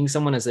actually seeing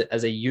someone as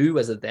a you,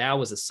 as a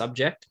thou, as a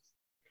subject?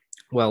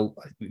 Well,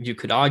 you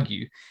could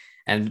argue,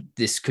 and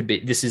this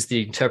is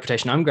the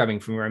interpretation I'm grabbing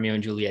from Romeo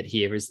and Juliet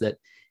here, is that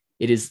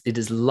it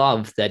is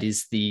love that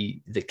is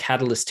the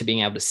catalyst to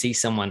being able to see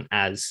someone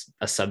as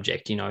a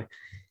subject.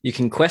 You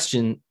can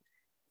question,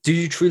 do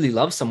you truly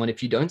love someone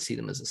if you don't see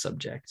them as a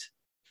subject?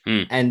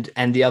 And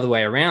the other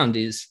way around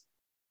is,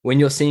 when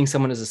you're seeing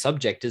someone as a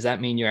subject, does that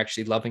mean you're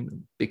actually loving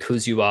them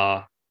because you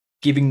are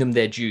giving them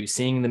their due,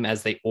 seeing them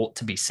as they ought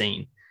to be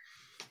seen?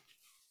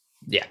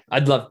 Yeah,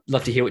 I'd love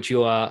to hear what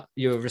your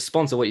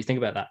response or what you think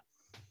about that.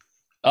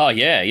 Oh,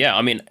 yeah.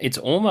 I mean, it's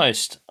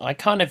almost, I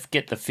kind of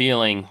get the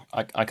feeling,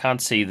 I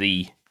can't see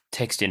the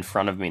text in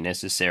front of me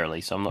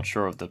necessarily, so I'm not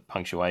sure of the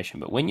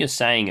punctuation, but when you're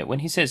saying it, when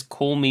he says,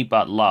 call me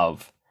but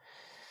love,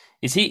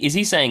 is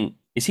he saying,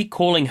 is he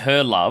calling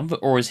her love,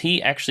 or is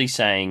he actually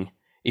saying,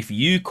 if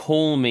you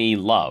call me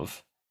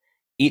love,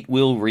 it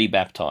will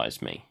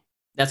rebaptize me?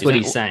 That's Is what that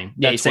he's saying.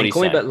 Yeah, he's that's what saying, he's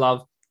call me saying? but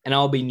love, and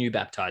I'll be new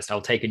baptized.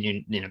 I'll take a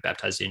new,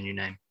 baptized in a new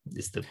name,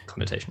 is the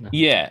connotation there.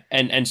 Yeah,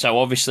 and so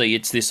obviously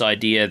it's this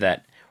idea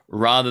that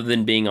rather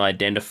than being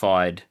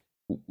identified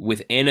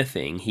with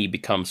anything, he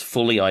becomes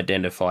fully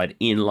identified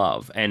in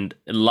love, and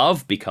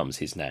love becomes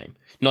his name,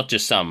 not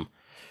just some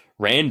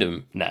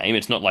random name.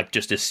 It's not like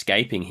just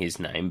escaping his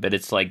name, but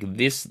it's like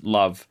this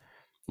love,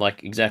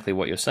 like exactly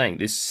what you're saying.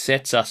 This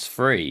sets us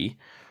free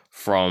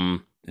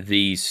from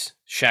these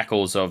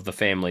shackles of the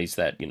families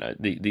that,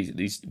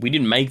 these we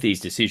didn't make these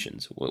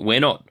decisions. We're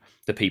not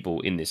the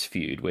people in this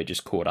feud. We're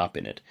just caught up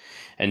in it.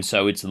 And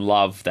so it's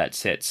love that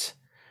sets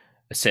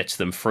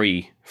them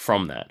free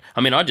from that.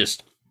 I mean,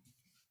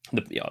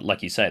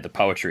 like you say, the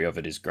poetry of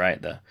it is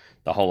great. The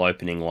whole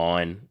opening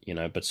line,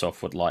 but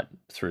softwood light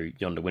through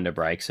yonder window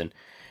breaks,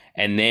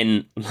 and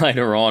then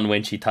later on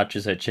when she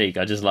touches her cheek,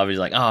 I just love it. He's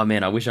like, oh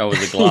man, I wish I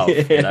was a glove.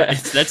 Yeah.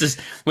 That's just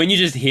when you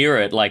just hear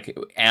it like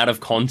out of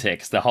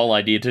context. The whole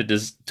idea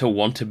to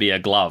want to be a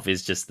glove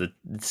is just the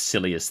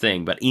silliest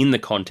thing. But in the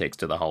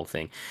context of the whole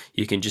thing,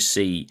 you can just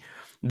see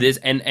there's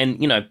and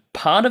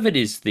part of it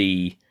is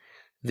the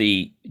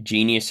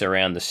genius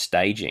around the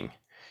staging.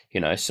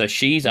 So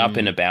she's up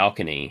in a Mm.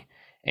 balcony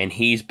and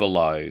he's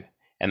below,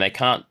 and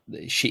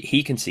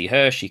he can see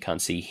her, she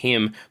can't see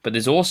him, but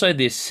there's also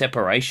this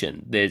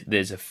separation.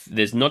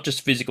 There's not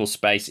just physical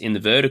space in the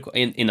vertical,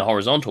 in the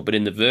horizontal, but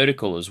in the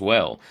vertical as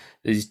well.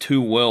 These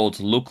two worlds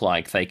look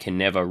like they can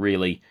never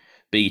really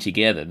be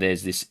together.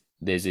 There's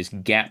this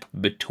gap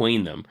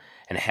between them,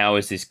 and how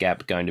is this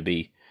gap going to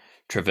be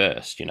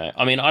traversed?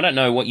 I mean, I don't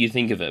know what you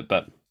think of it,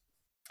 but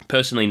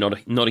personally,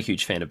 not a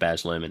huge fan of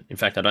Baz Luhrmann. In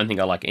fact, I don't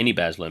think I like any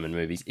Baz Luhrmann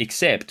movies,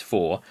 except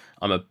for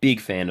I'm a big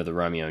fan of the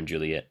Romeo and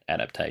Juliet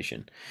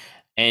adaptation.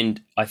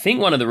 And I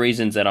think one of the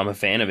reasons that I'm a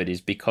fan of it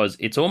is because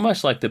it's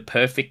almost like the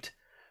perfect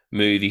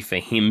movie for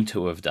him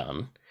to have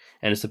done.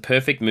 And it's the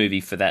perfect movie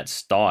for that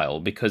style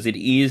because it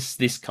is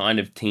this kind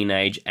of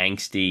teenage,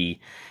 angsty,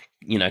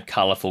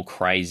 colorful,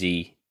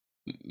 crazy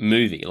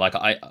movie. Like,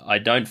 I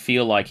don't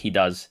feel like he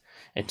does,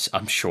 and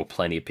I'm sure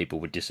plenty of people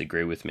would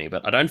disagree with me,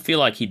 but I don't feel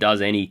like he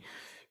does any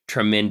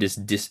tremendous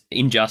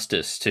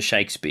injustice to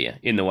Shakespeare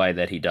in the way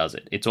that he does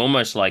it. It's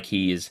almost like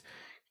he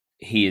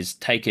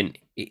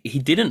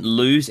didn't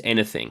lose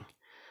anything.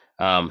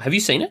 Have you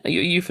seen it? Are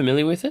you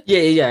familiar with it?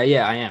 Yeah,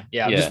 I am.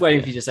 Yeah, I'm just Yeah, waiting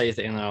yeah. for you to say your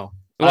thing, and then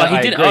Well, he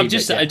I did. agree, but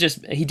I yeah.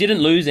 just he didn't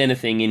lose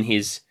anything in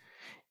his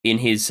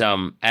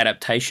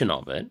adaptation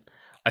of it.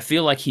 I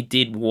feel like he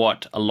did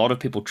what a lot of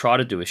people try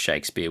to do with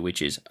Shakespeare,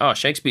 which is, oh,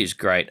 Shakespeare's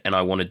great, and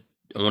I want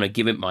to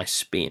give it my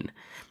spin.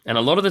 And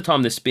a lot of the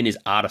time, the spin is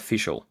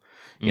artificial.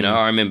 Mm.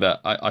 I remember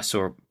I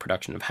saw a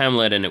production of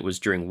Hamlet, and it was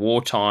during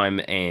wartime,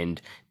 and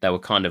they were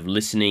kind of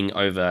listening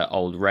over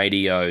old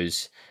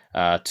radios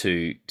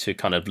to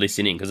kind of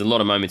listen in, because a lot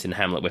of moments in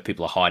Hamlet where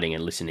people are hiding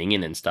and listening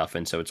in and stuff,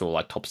 and so it's all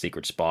like top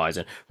secret spies,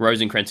 and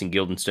Rosencrantz and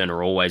Guildenstern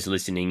are always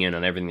listening in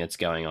on everything that's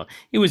going on.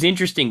 It was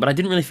interesting, but I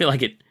didn't really feel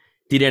like it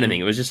did anything.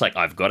 Mm. It was just like,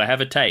 I've got to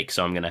have a take,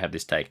 so I'm going to have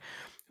this take.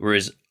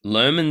 Whereas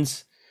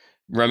Lerman's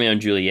Romeo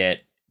and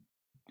Juliet,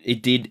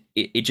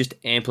 it just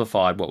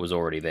amplified what was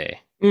already there.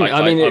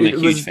 I mean, I'm a it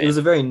huge was fan.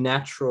 a very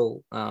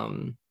natural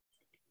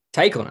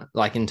take on it.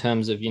 Like, in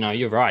terms of,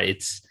 you're right.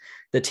 It's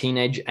the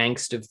teenage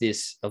angst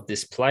of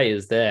this play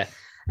is there,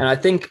 and I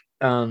think,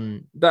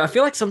 but I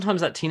feel like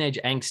sometimes that teenage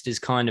angst is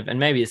kind of, and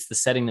maybe it's the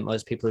setting that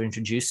most people are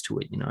introduced to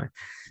it.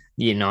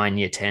 Year 9,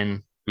 year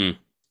 10. Hmm.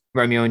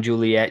 Romeo and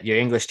Juliet, your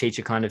English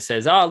teacher kind of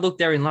says, "Oh, look,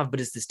 they're in love, but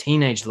it's this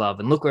teenage love,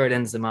 and look where it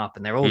ends them up,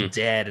 and they're all Hmm.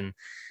 dead,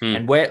 Hmm.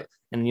 and where,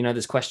 and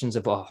there's questions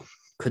of, oh,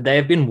 could they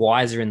have been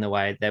wiser in the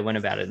way they went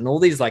about it, and all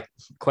these like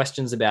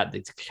questions about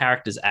the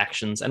characters'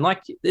 actions, and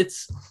like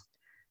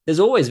there's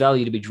always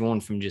value to be drawn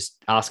from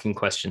just asking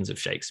questions of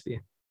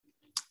Shakespeare,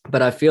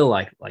 but I feel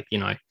like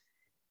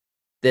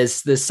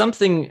there's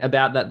something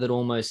about that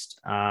almost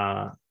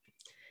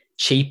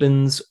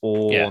cheapens Yeah.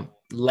 or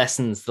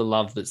lessens the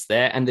love that's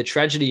there and the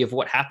tragedy of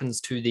what happens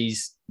to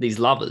these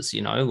lovers.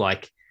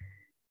 Like,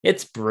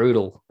 it's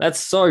brutal. That's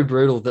so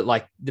brutal that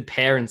like the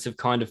parents have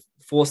kind of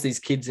forced these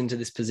kids into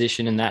this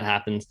position, and that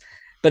happens.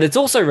 But it's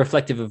also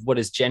reflective of what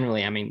is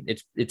generally, I mean,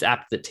 it's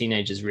apt that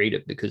teenagers read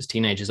it, because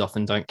teenagers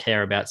often don't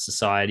care about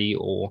society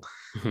or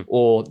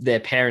their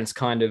parents'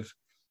 kind of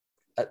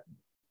uh,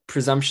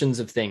 presumptions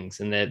of things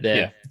and Yeah.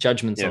 their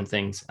judgments Yeah. on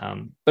things.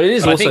 But it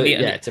is But I also, think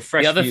yeah, it's a the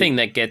fresh other view. thing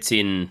that gets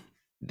in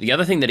the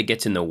other thing that it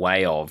gets in the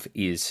way of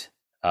is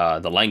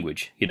the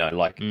language.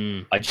 Like,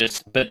 Mm.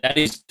 but that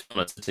is, to be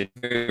honest, it's a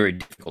very, very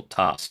difficult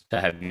task to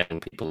have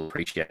young people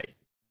appreciate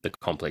the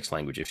complex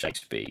language of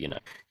Shakespeare.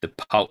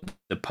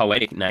 The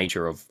poetic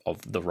nature of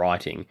the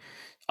writing,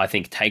 I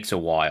think, takes a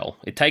while.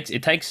 It takes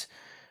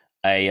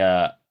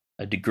a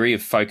degree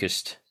of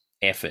focused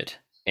effort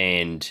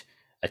and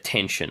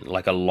attention,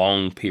 like a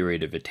long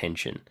period of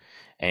attention.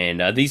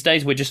 And these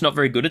days, we're just not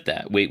very good at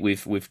that.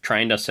 We've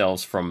trained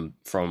ourselves from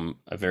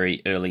a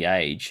very early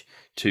age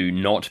to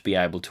not be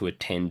able to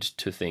attend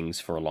to things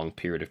for a long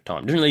period of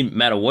time. It doesn't really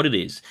matter what it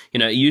is.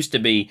 It used to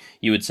be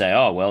you would say,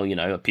 oh, well,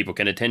 people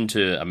can attend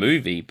to a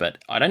movie, but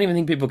I don't even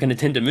think people can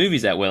attend to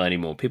movies that well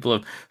anymore. People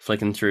are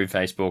flicking through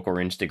Facebook or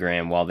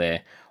Instagram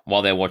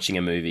while they're watching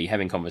a movie,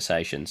 having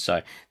conversations.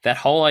 So that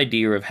whole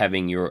idea of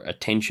having your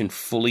attention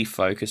fully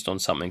focused on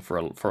something for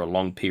a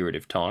long period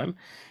of time,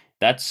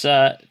 that's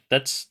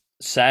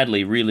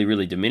sadly really,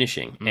 really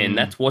diminishing. And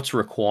that's what's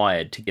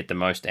required to get the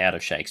most out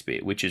of Shakespeare,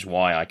 which is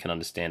why I can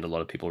understand a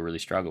lot of people really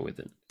struggle with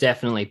it.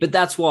 Definitely. But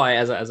that's why,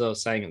 as I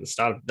was saying at the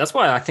start, that's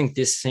why I think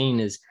this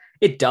scene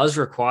it does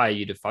require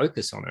you to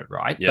focus on it,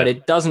 right? Yeah. But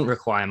it doesn't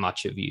require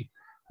much of you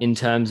in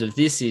terms of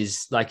this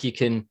is like you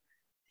can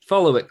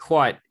follow it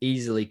quite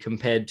easily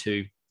compared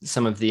to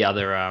some of the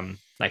other,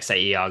 like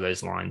say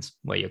Iago's lines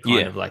where you're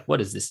kind of like, what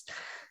is this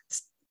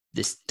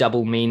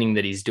double meaning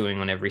that he's doing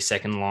on every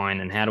second line,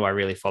 and how do I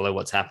really follow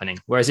what's happening?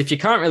 Whereas if you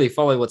can't really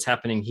follow what's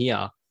happening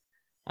here,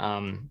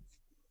 I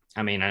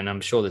mean, and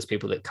I'm sure there's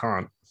people that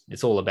can't.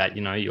 It's all about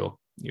your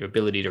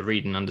ability to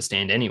read and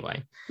understand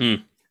anyway.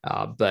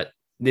 But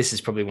this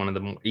is probably one of the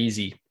more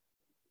easy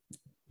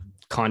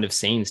kind of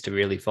scenes to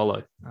really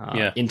follow.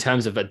 In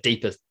terms of a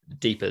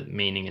deeper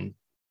meaning and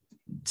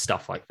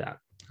stuff like that.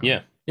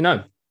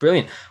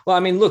 Brilliant. Well, I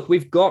mean, look,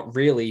 we've got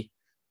really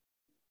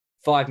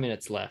 5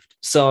 minutes left,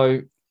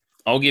 so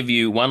I'll give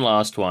you one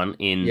last one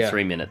in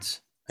 3 minutes.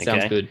 Okay?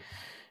 Sounds good.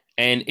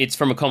 And it's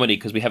from a comedy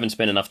because we haven't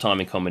spent enough time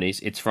in comedies.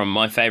 It's from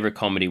my favorite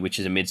comedy, which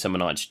is A Midsummer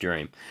Night's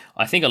Dream.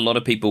 I think a lot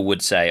of people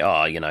would say,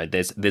 oh,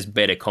 there's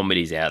better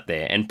comedies out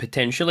there, and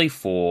potentially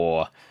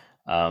for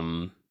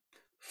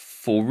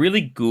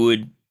really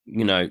good,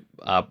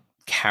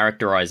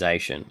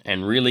 characterization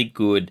and really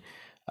good,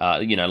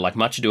 like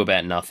Much Ado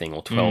About Nothing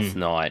or Twelfth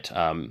Night.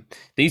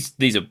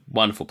 These are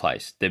wonderful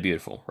plays. They're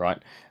beautiful,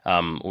 right?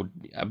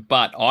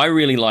 But I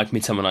really like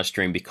Midsummer Night's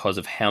Dream because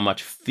of how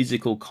much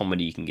physical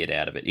comedy you can get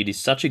out of it. It is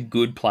such a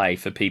good play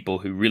for people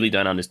who really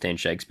don't understand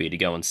Shakespeare to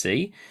go and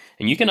see,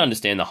 and you can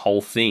understand the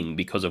whole thing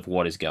because of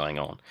what is going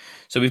on.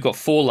 So we've got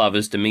four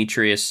lovers,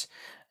 Demetrius,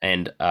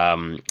 and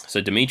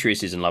so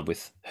Demetrius is in love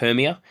with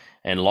Hermia,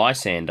 and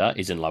Lysander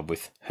is in love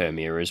with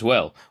Hermia as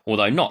well.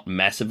 Although not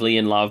massively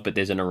in love, but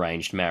there's an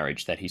arranged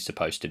marriage that he's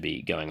supposed to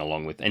be going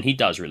along with, and he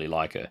does really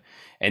like her.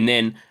 And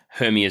then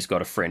Hermia's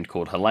got a friend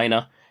called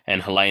Helena,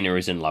 and Helena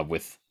is in love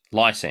with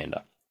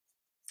Lysander.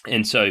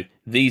 And so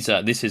this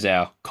is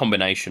our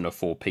combination of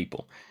four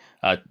people.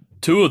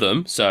 Two of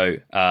them, so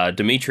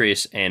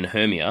Demetrius and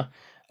Hermia,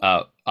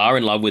 are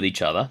in love with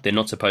each other. They're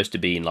not supposed to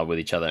be in love with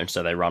each other, and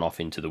so they run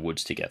off into the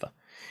woods together.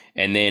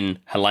 And then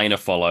Helena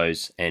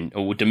follows,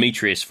 or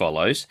Demetrius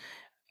follows.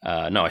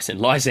 No, I said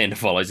Lysander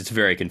follows. It's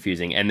very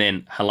confusing. And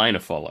then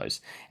Helena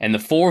follows. And the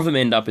four of them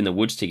end up in the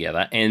woods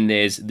together, and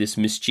there's this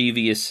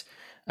mischievous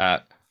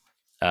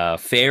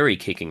fairy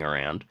kicking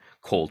around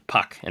called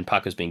Puck. And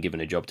Puck has been given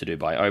a job to do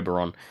by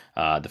Oberon,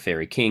 the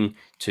fairy king,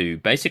 to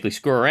basically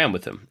screw around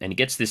with them. And he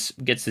gets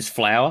this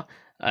flower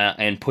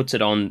and puts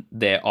it on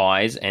their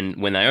eyes, and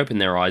when they open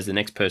their eyes, the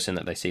next person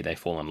that they see, they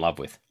fall in love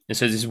with. And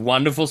so there's this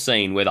wonderful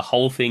scene where the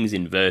whole thing's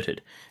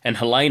inverted, and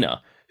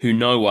Helena, who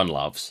no one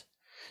loves,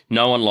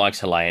 no one likes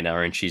Helena,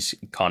 and she's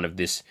kind of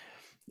this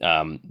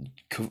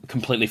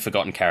completely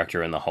forgotten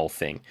character in the whole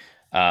thing.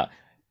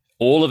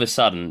 All of a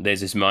sudden,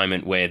 there's this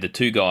moment where the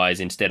two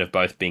guys, instead of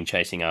both being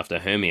chasing after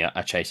Hermia,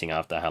 are chasing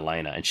after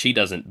Helena, and she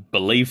doesn't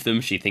believe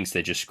them. She thinks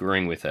they're just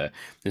screwing with her.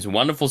 There's a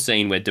wonderful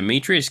scene where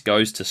Demetrius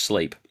goes to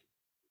sleep,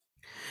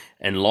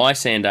 and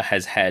Lysander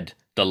has had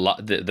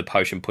the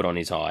potion put on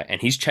his eye,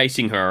 and he's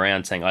chasing her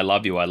around saying, I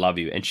love you,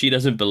 and she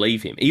doesn't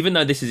believe him, even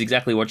though this is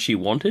exactly what she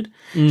wanted.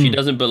 She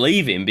doesn't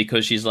believe him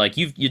because she's like,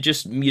 you're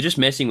just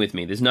messing with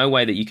me. There's no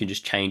way that you can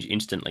just change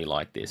instantly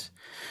like this.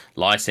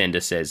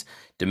 Lysander says,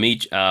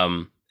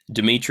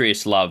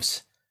 Demetrius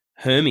loves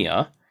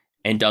Hermia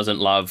and doesn't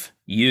love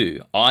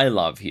you. I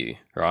love you,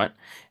 right?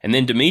 And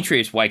then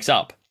Demetrius wakes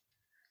up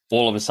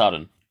all of a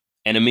sudden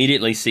and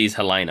immediately sees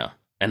Helena.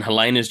 And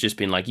Helena's just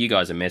been like, you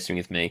guys are messing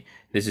with me.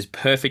 There's this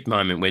perfect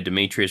moment where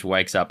Demetrius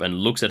wakes up and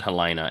looks at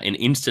Helena and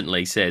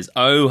instantly says,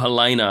 oh,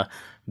 Helena,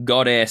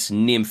 goddess,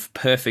 nymph,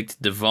 perfect,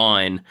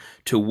 divine,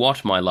 to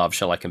what, my love,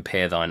 shall I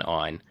compare thine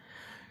eyne?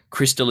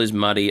 Crystal is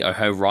muddy, oh,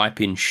 how ripe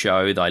in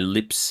show thy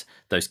lips,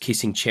 those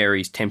kissing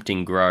cherries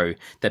tempting grow,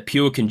 that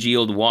pure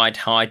congealed white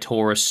high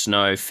Taurus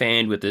snow,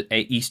 fanned with the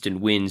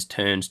eastern winds,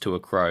 turns to a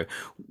crow.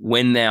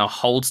 When thou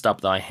hold'st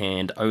up thy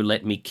hand, oh,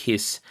 let me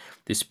kiss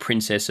this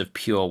princess of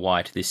pure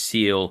white, this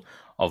seal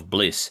of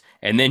bliss.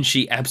 And then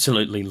she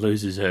absolutely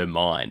loses her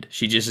mind.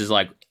 She just is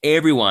like,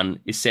 everyone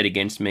is set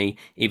against me.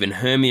 Even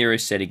Hermia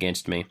is set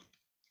against me.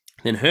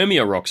 Then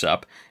Hermia rocks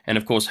up, and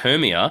of course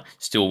Hermia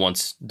still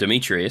wants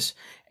Demetrius,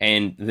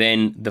 and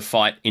then the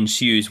fight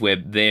ensues where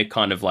they're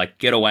kind of like,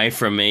 get away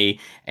from me,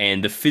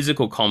 and the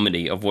physical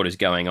comedy of what is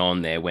going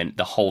on there when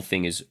the whole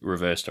thing is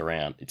reversed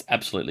around. It's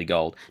absolutely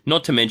gold.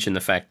 Not to mention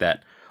the fact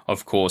that,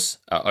 of course,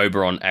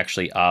 Oberon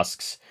actually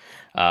asks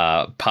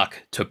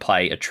Puck to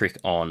play a trick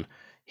on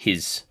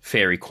his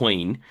fairy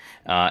queen,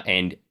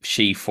 and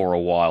she for a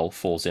while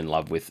falls in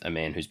love with a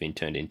man who's been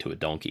turned into a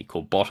donkey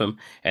called Bottom,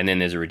 and then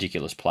there's a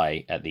ridiculous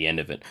play at the end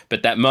of it.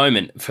 But that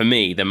moment, for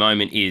me, the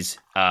moment is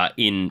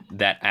in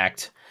that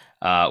act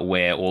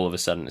where all of a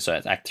sudden, so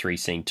it's Act 3,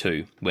 Scene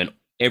 2, when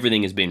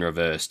everything has been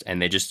reversed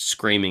and they're just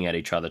screaming at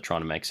each other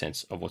trying to make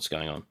sense of what's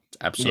going on. It's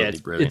absolutely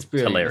brilliant. It's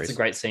brilliant. Hilarious. It's a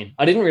great scene.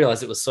 I didn't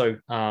realize it was so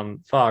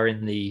far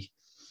in the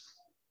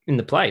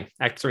play,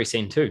 Act 3,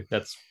 Scene 2.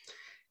 That's,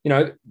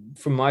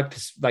 from my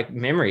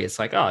memory, it's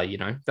like,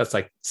 that's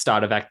like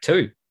start of Act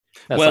 2.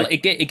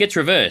 It gets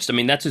reversed. I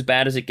mean, that's as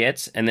bad as it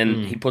gets. And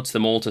then he puts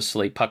them all to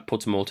sleep. Puck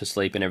puts them all to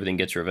sleep, and everything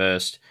gets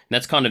reversed. And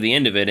that's kind of the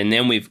end of it. And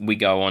then we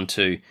go on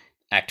to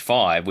Act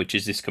 5, which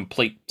is this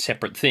complete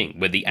separate thing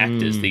where the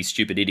actors, these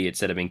stupid idiots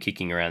that have been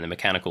kicking around, the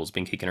mechanicals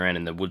been kicking around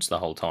in the woods the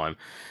whole time,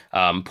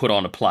 put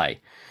on a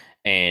play.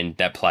 And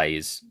that play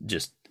is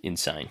just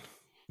insane.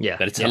 Yeah.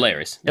 But it's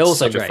hilarious. It's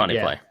also such a funny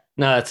play.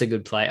 No, that's a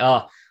good play.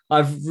 Oh,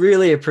 I've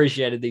really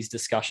appreciated these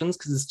discussions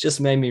because it's just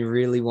made me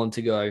really want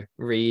to go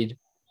read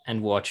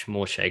and watch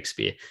more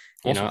Shakespeare.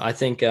 Awesome. I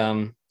think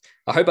I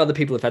hope other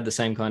people have had the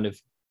same kind of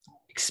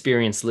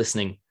experience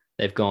listening.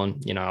 They've gone,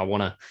 I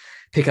want to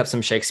pick up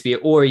some Shakespeare,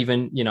 or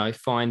even,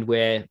 find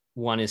where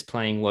one is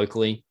playing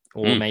locally,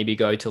 or maybe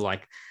go to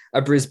like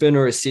a Brisbane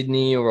or a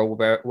Sydney or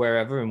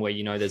wherever, and where,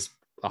 there's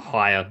a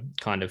higher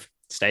kind of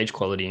stage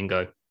quality, and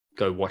go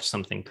watch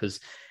something. Because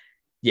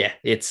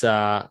it's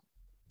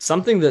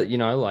something that,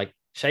 like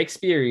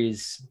Shakespeare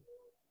is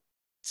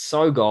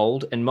so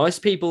gold, and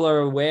most people are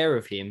aware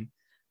of him,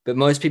 but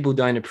most people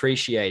don't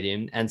appreciate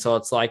him. And so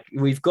it's like,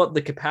 we've got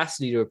the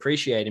capacity to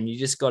appreciate him. You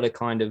just got to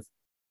kind of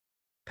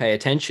pay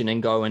attention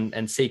and go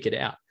and seek it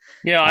out.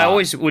 Yeah, I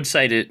always would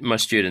say to my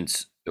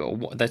students,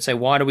 they'd say,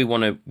 why do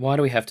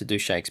we have to do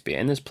Shakespeare?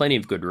 And there's plenty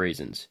of good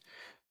reasons.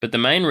 But the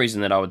main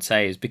reason that I would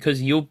say is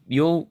because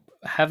you'll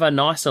have a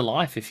nicer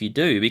life if you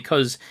do,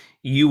 because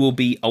you will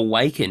be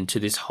awakened to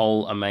this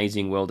whole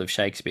amazing world of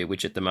Shakespeare,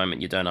 which at the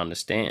moment you don't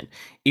understand.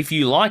 If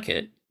you like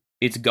it,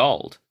 it's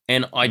gold.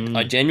 And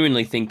I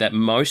genuinely think that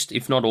most,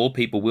 if not all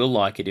people, will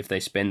like it if they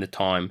spend the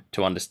time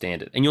to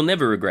understand it. And you'll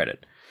never regret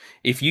it.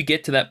 If you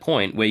get to that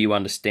point where you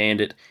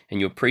understand it and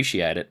you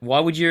appreciate it,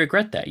 why would you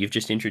regret that? You've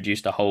just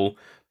introduced a whole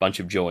bunch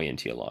of joy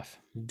into your life.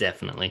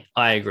 Definitely.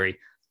 I agree.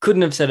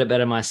 Couldn't have said it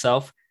better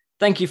myself.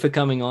 Thank you for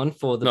coming on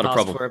for the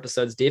past 4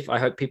 episodes, Diff. I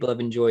hope people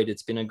have enjoyed.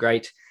 It's been a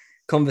great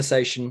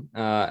conversation,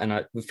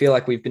 and we feel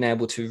like we've been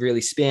able to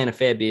really span a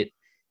fair bit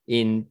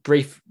in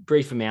brief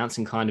amounts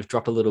and kind of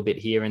drop a little bit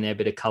here and there, a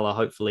bit of color.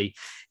 Hopefully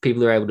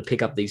people are able to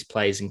pick up these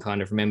plays and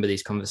kind of remember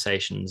these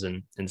conversations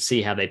and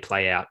see how they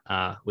play out,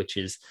 which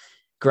is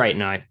great.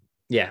 No,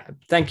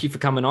 thank you for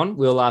coming on.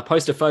 We'll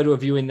post a photo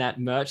of you in that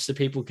merch so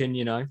people can,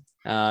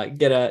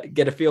 get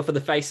a feel for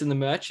the face in the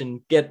merch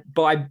and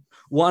buy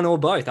one or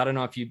both. I don't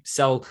know if you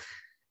sell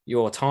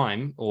your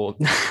time, or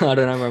I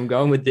don't know where I'm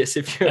going with this.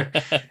 If you're,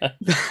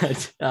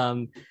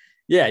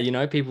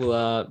 but people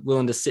are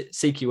willing to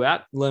seek you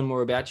out, learn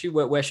more about you.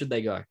 Where should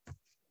they go?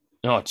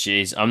 Oh,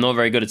 geez, I'm not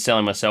very good at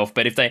selling myself,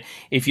 but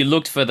if you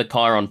looked for the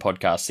Chiron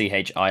podcast,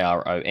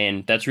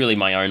 CHIRON, that's really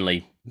my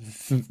only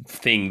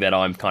thing that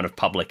I'm kind of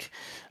public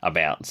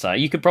about. So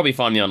you could probably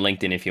find me on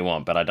LinkedIn if you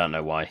want, but I don't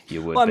know why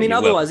you would. Well, I mean,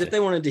 otherwise, if they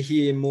wanted to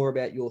hear more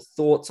about your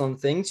thoughts on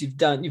things, you've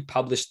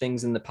published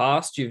things in the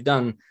past, you've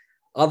done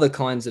other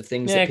kinds of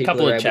things that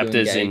people are able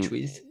to engage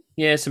with.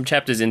 Yeah, some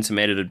chapters in some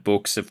edited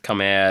books have come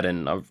out,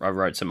 and I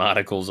wrote some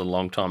articles a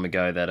long time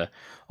ago that are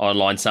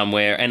online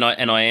somewhere. And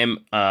I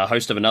am a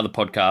host of another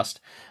podcast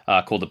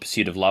called The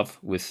Pursuit of Love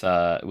with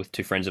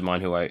 2 friends of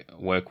mine who I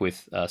work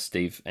with,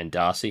 Steve and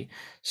Darcy.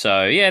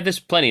 So yeah, there's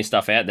plenty of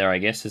stuff out there. I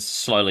guess it's a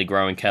slowly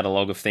growing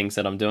catalog of things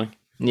that I'm doing.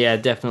 Yeah,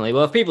 definitely.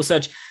 Well, if people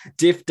search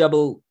Diff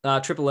triple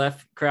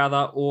F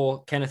Crowther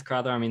or Kenneth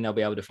Crowther, I mean, they'll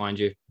be able to find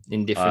you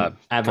in different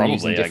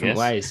avenues and different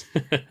ways.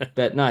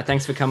 But no,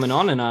 thanks for coming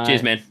on. And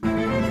cheers, man.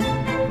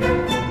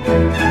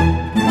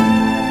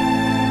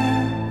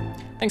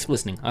 Thanks for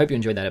listening. I hope you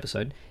enjoyed that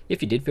episode.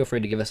 If you did, feel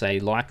free to give us a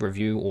like,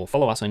 review, or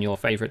follow us on your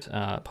favorite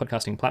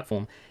podcasting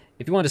platform.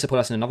 If you want to support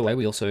us in another way,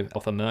 we also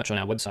offer merch on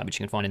our website, which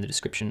you can find in the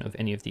description of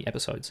any of the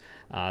episodes.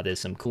 There's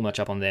some cool merch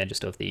up on there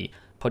just of the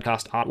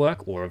podcast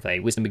artwork, or of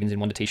a Wisdom Begins in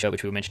Wonder t-shirt,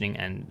 which we were mentioning,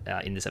 and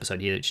in this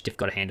episode here, which Diff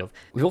got a hand of.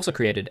 We've also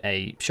created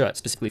a shirt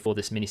specifically for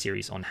this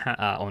mini-series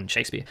on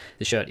Shakespeare.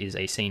 The shirt is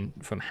a scene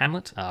from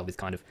Hamlet with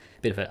kind of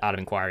a bit of an Art of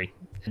Inquiry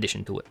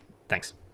addition to it. Thanks.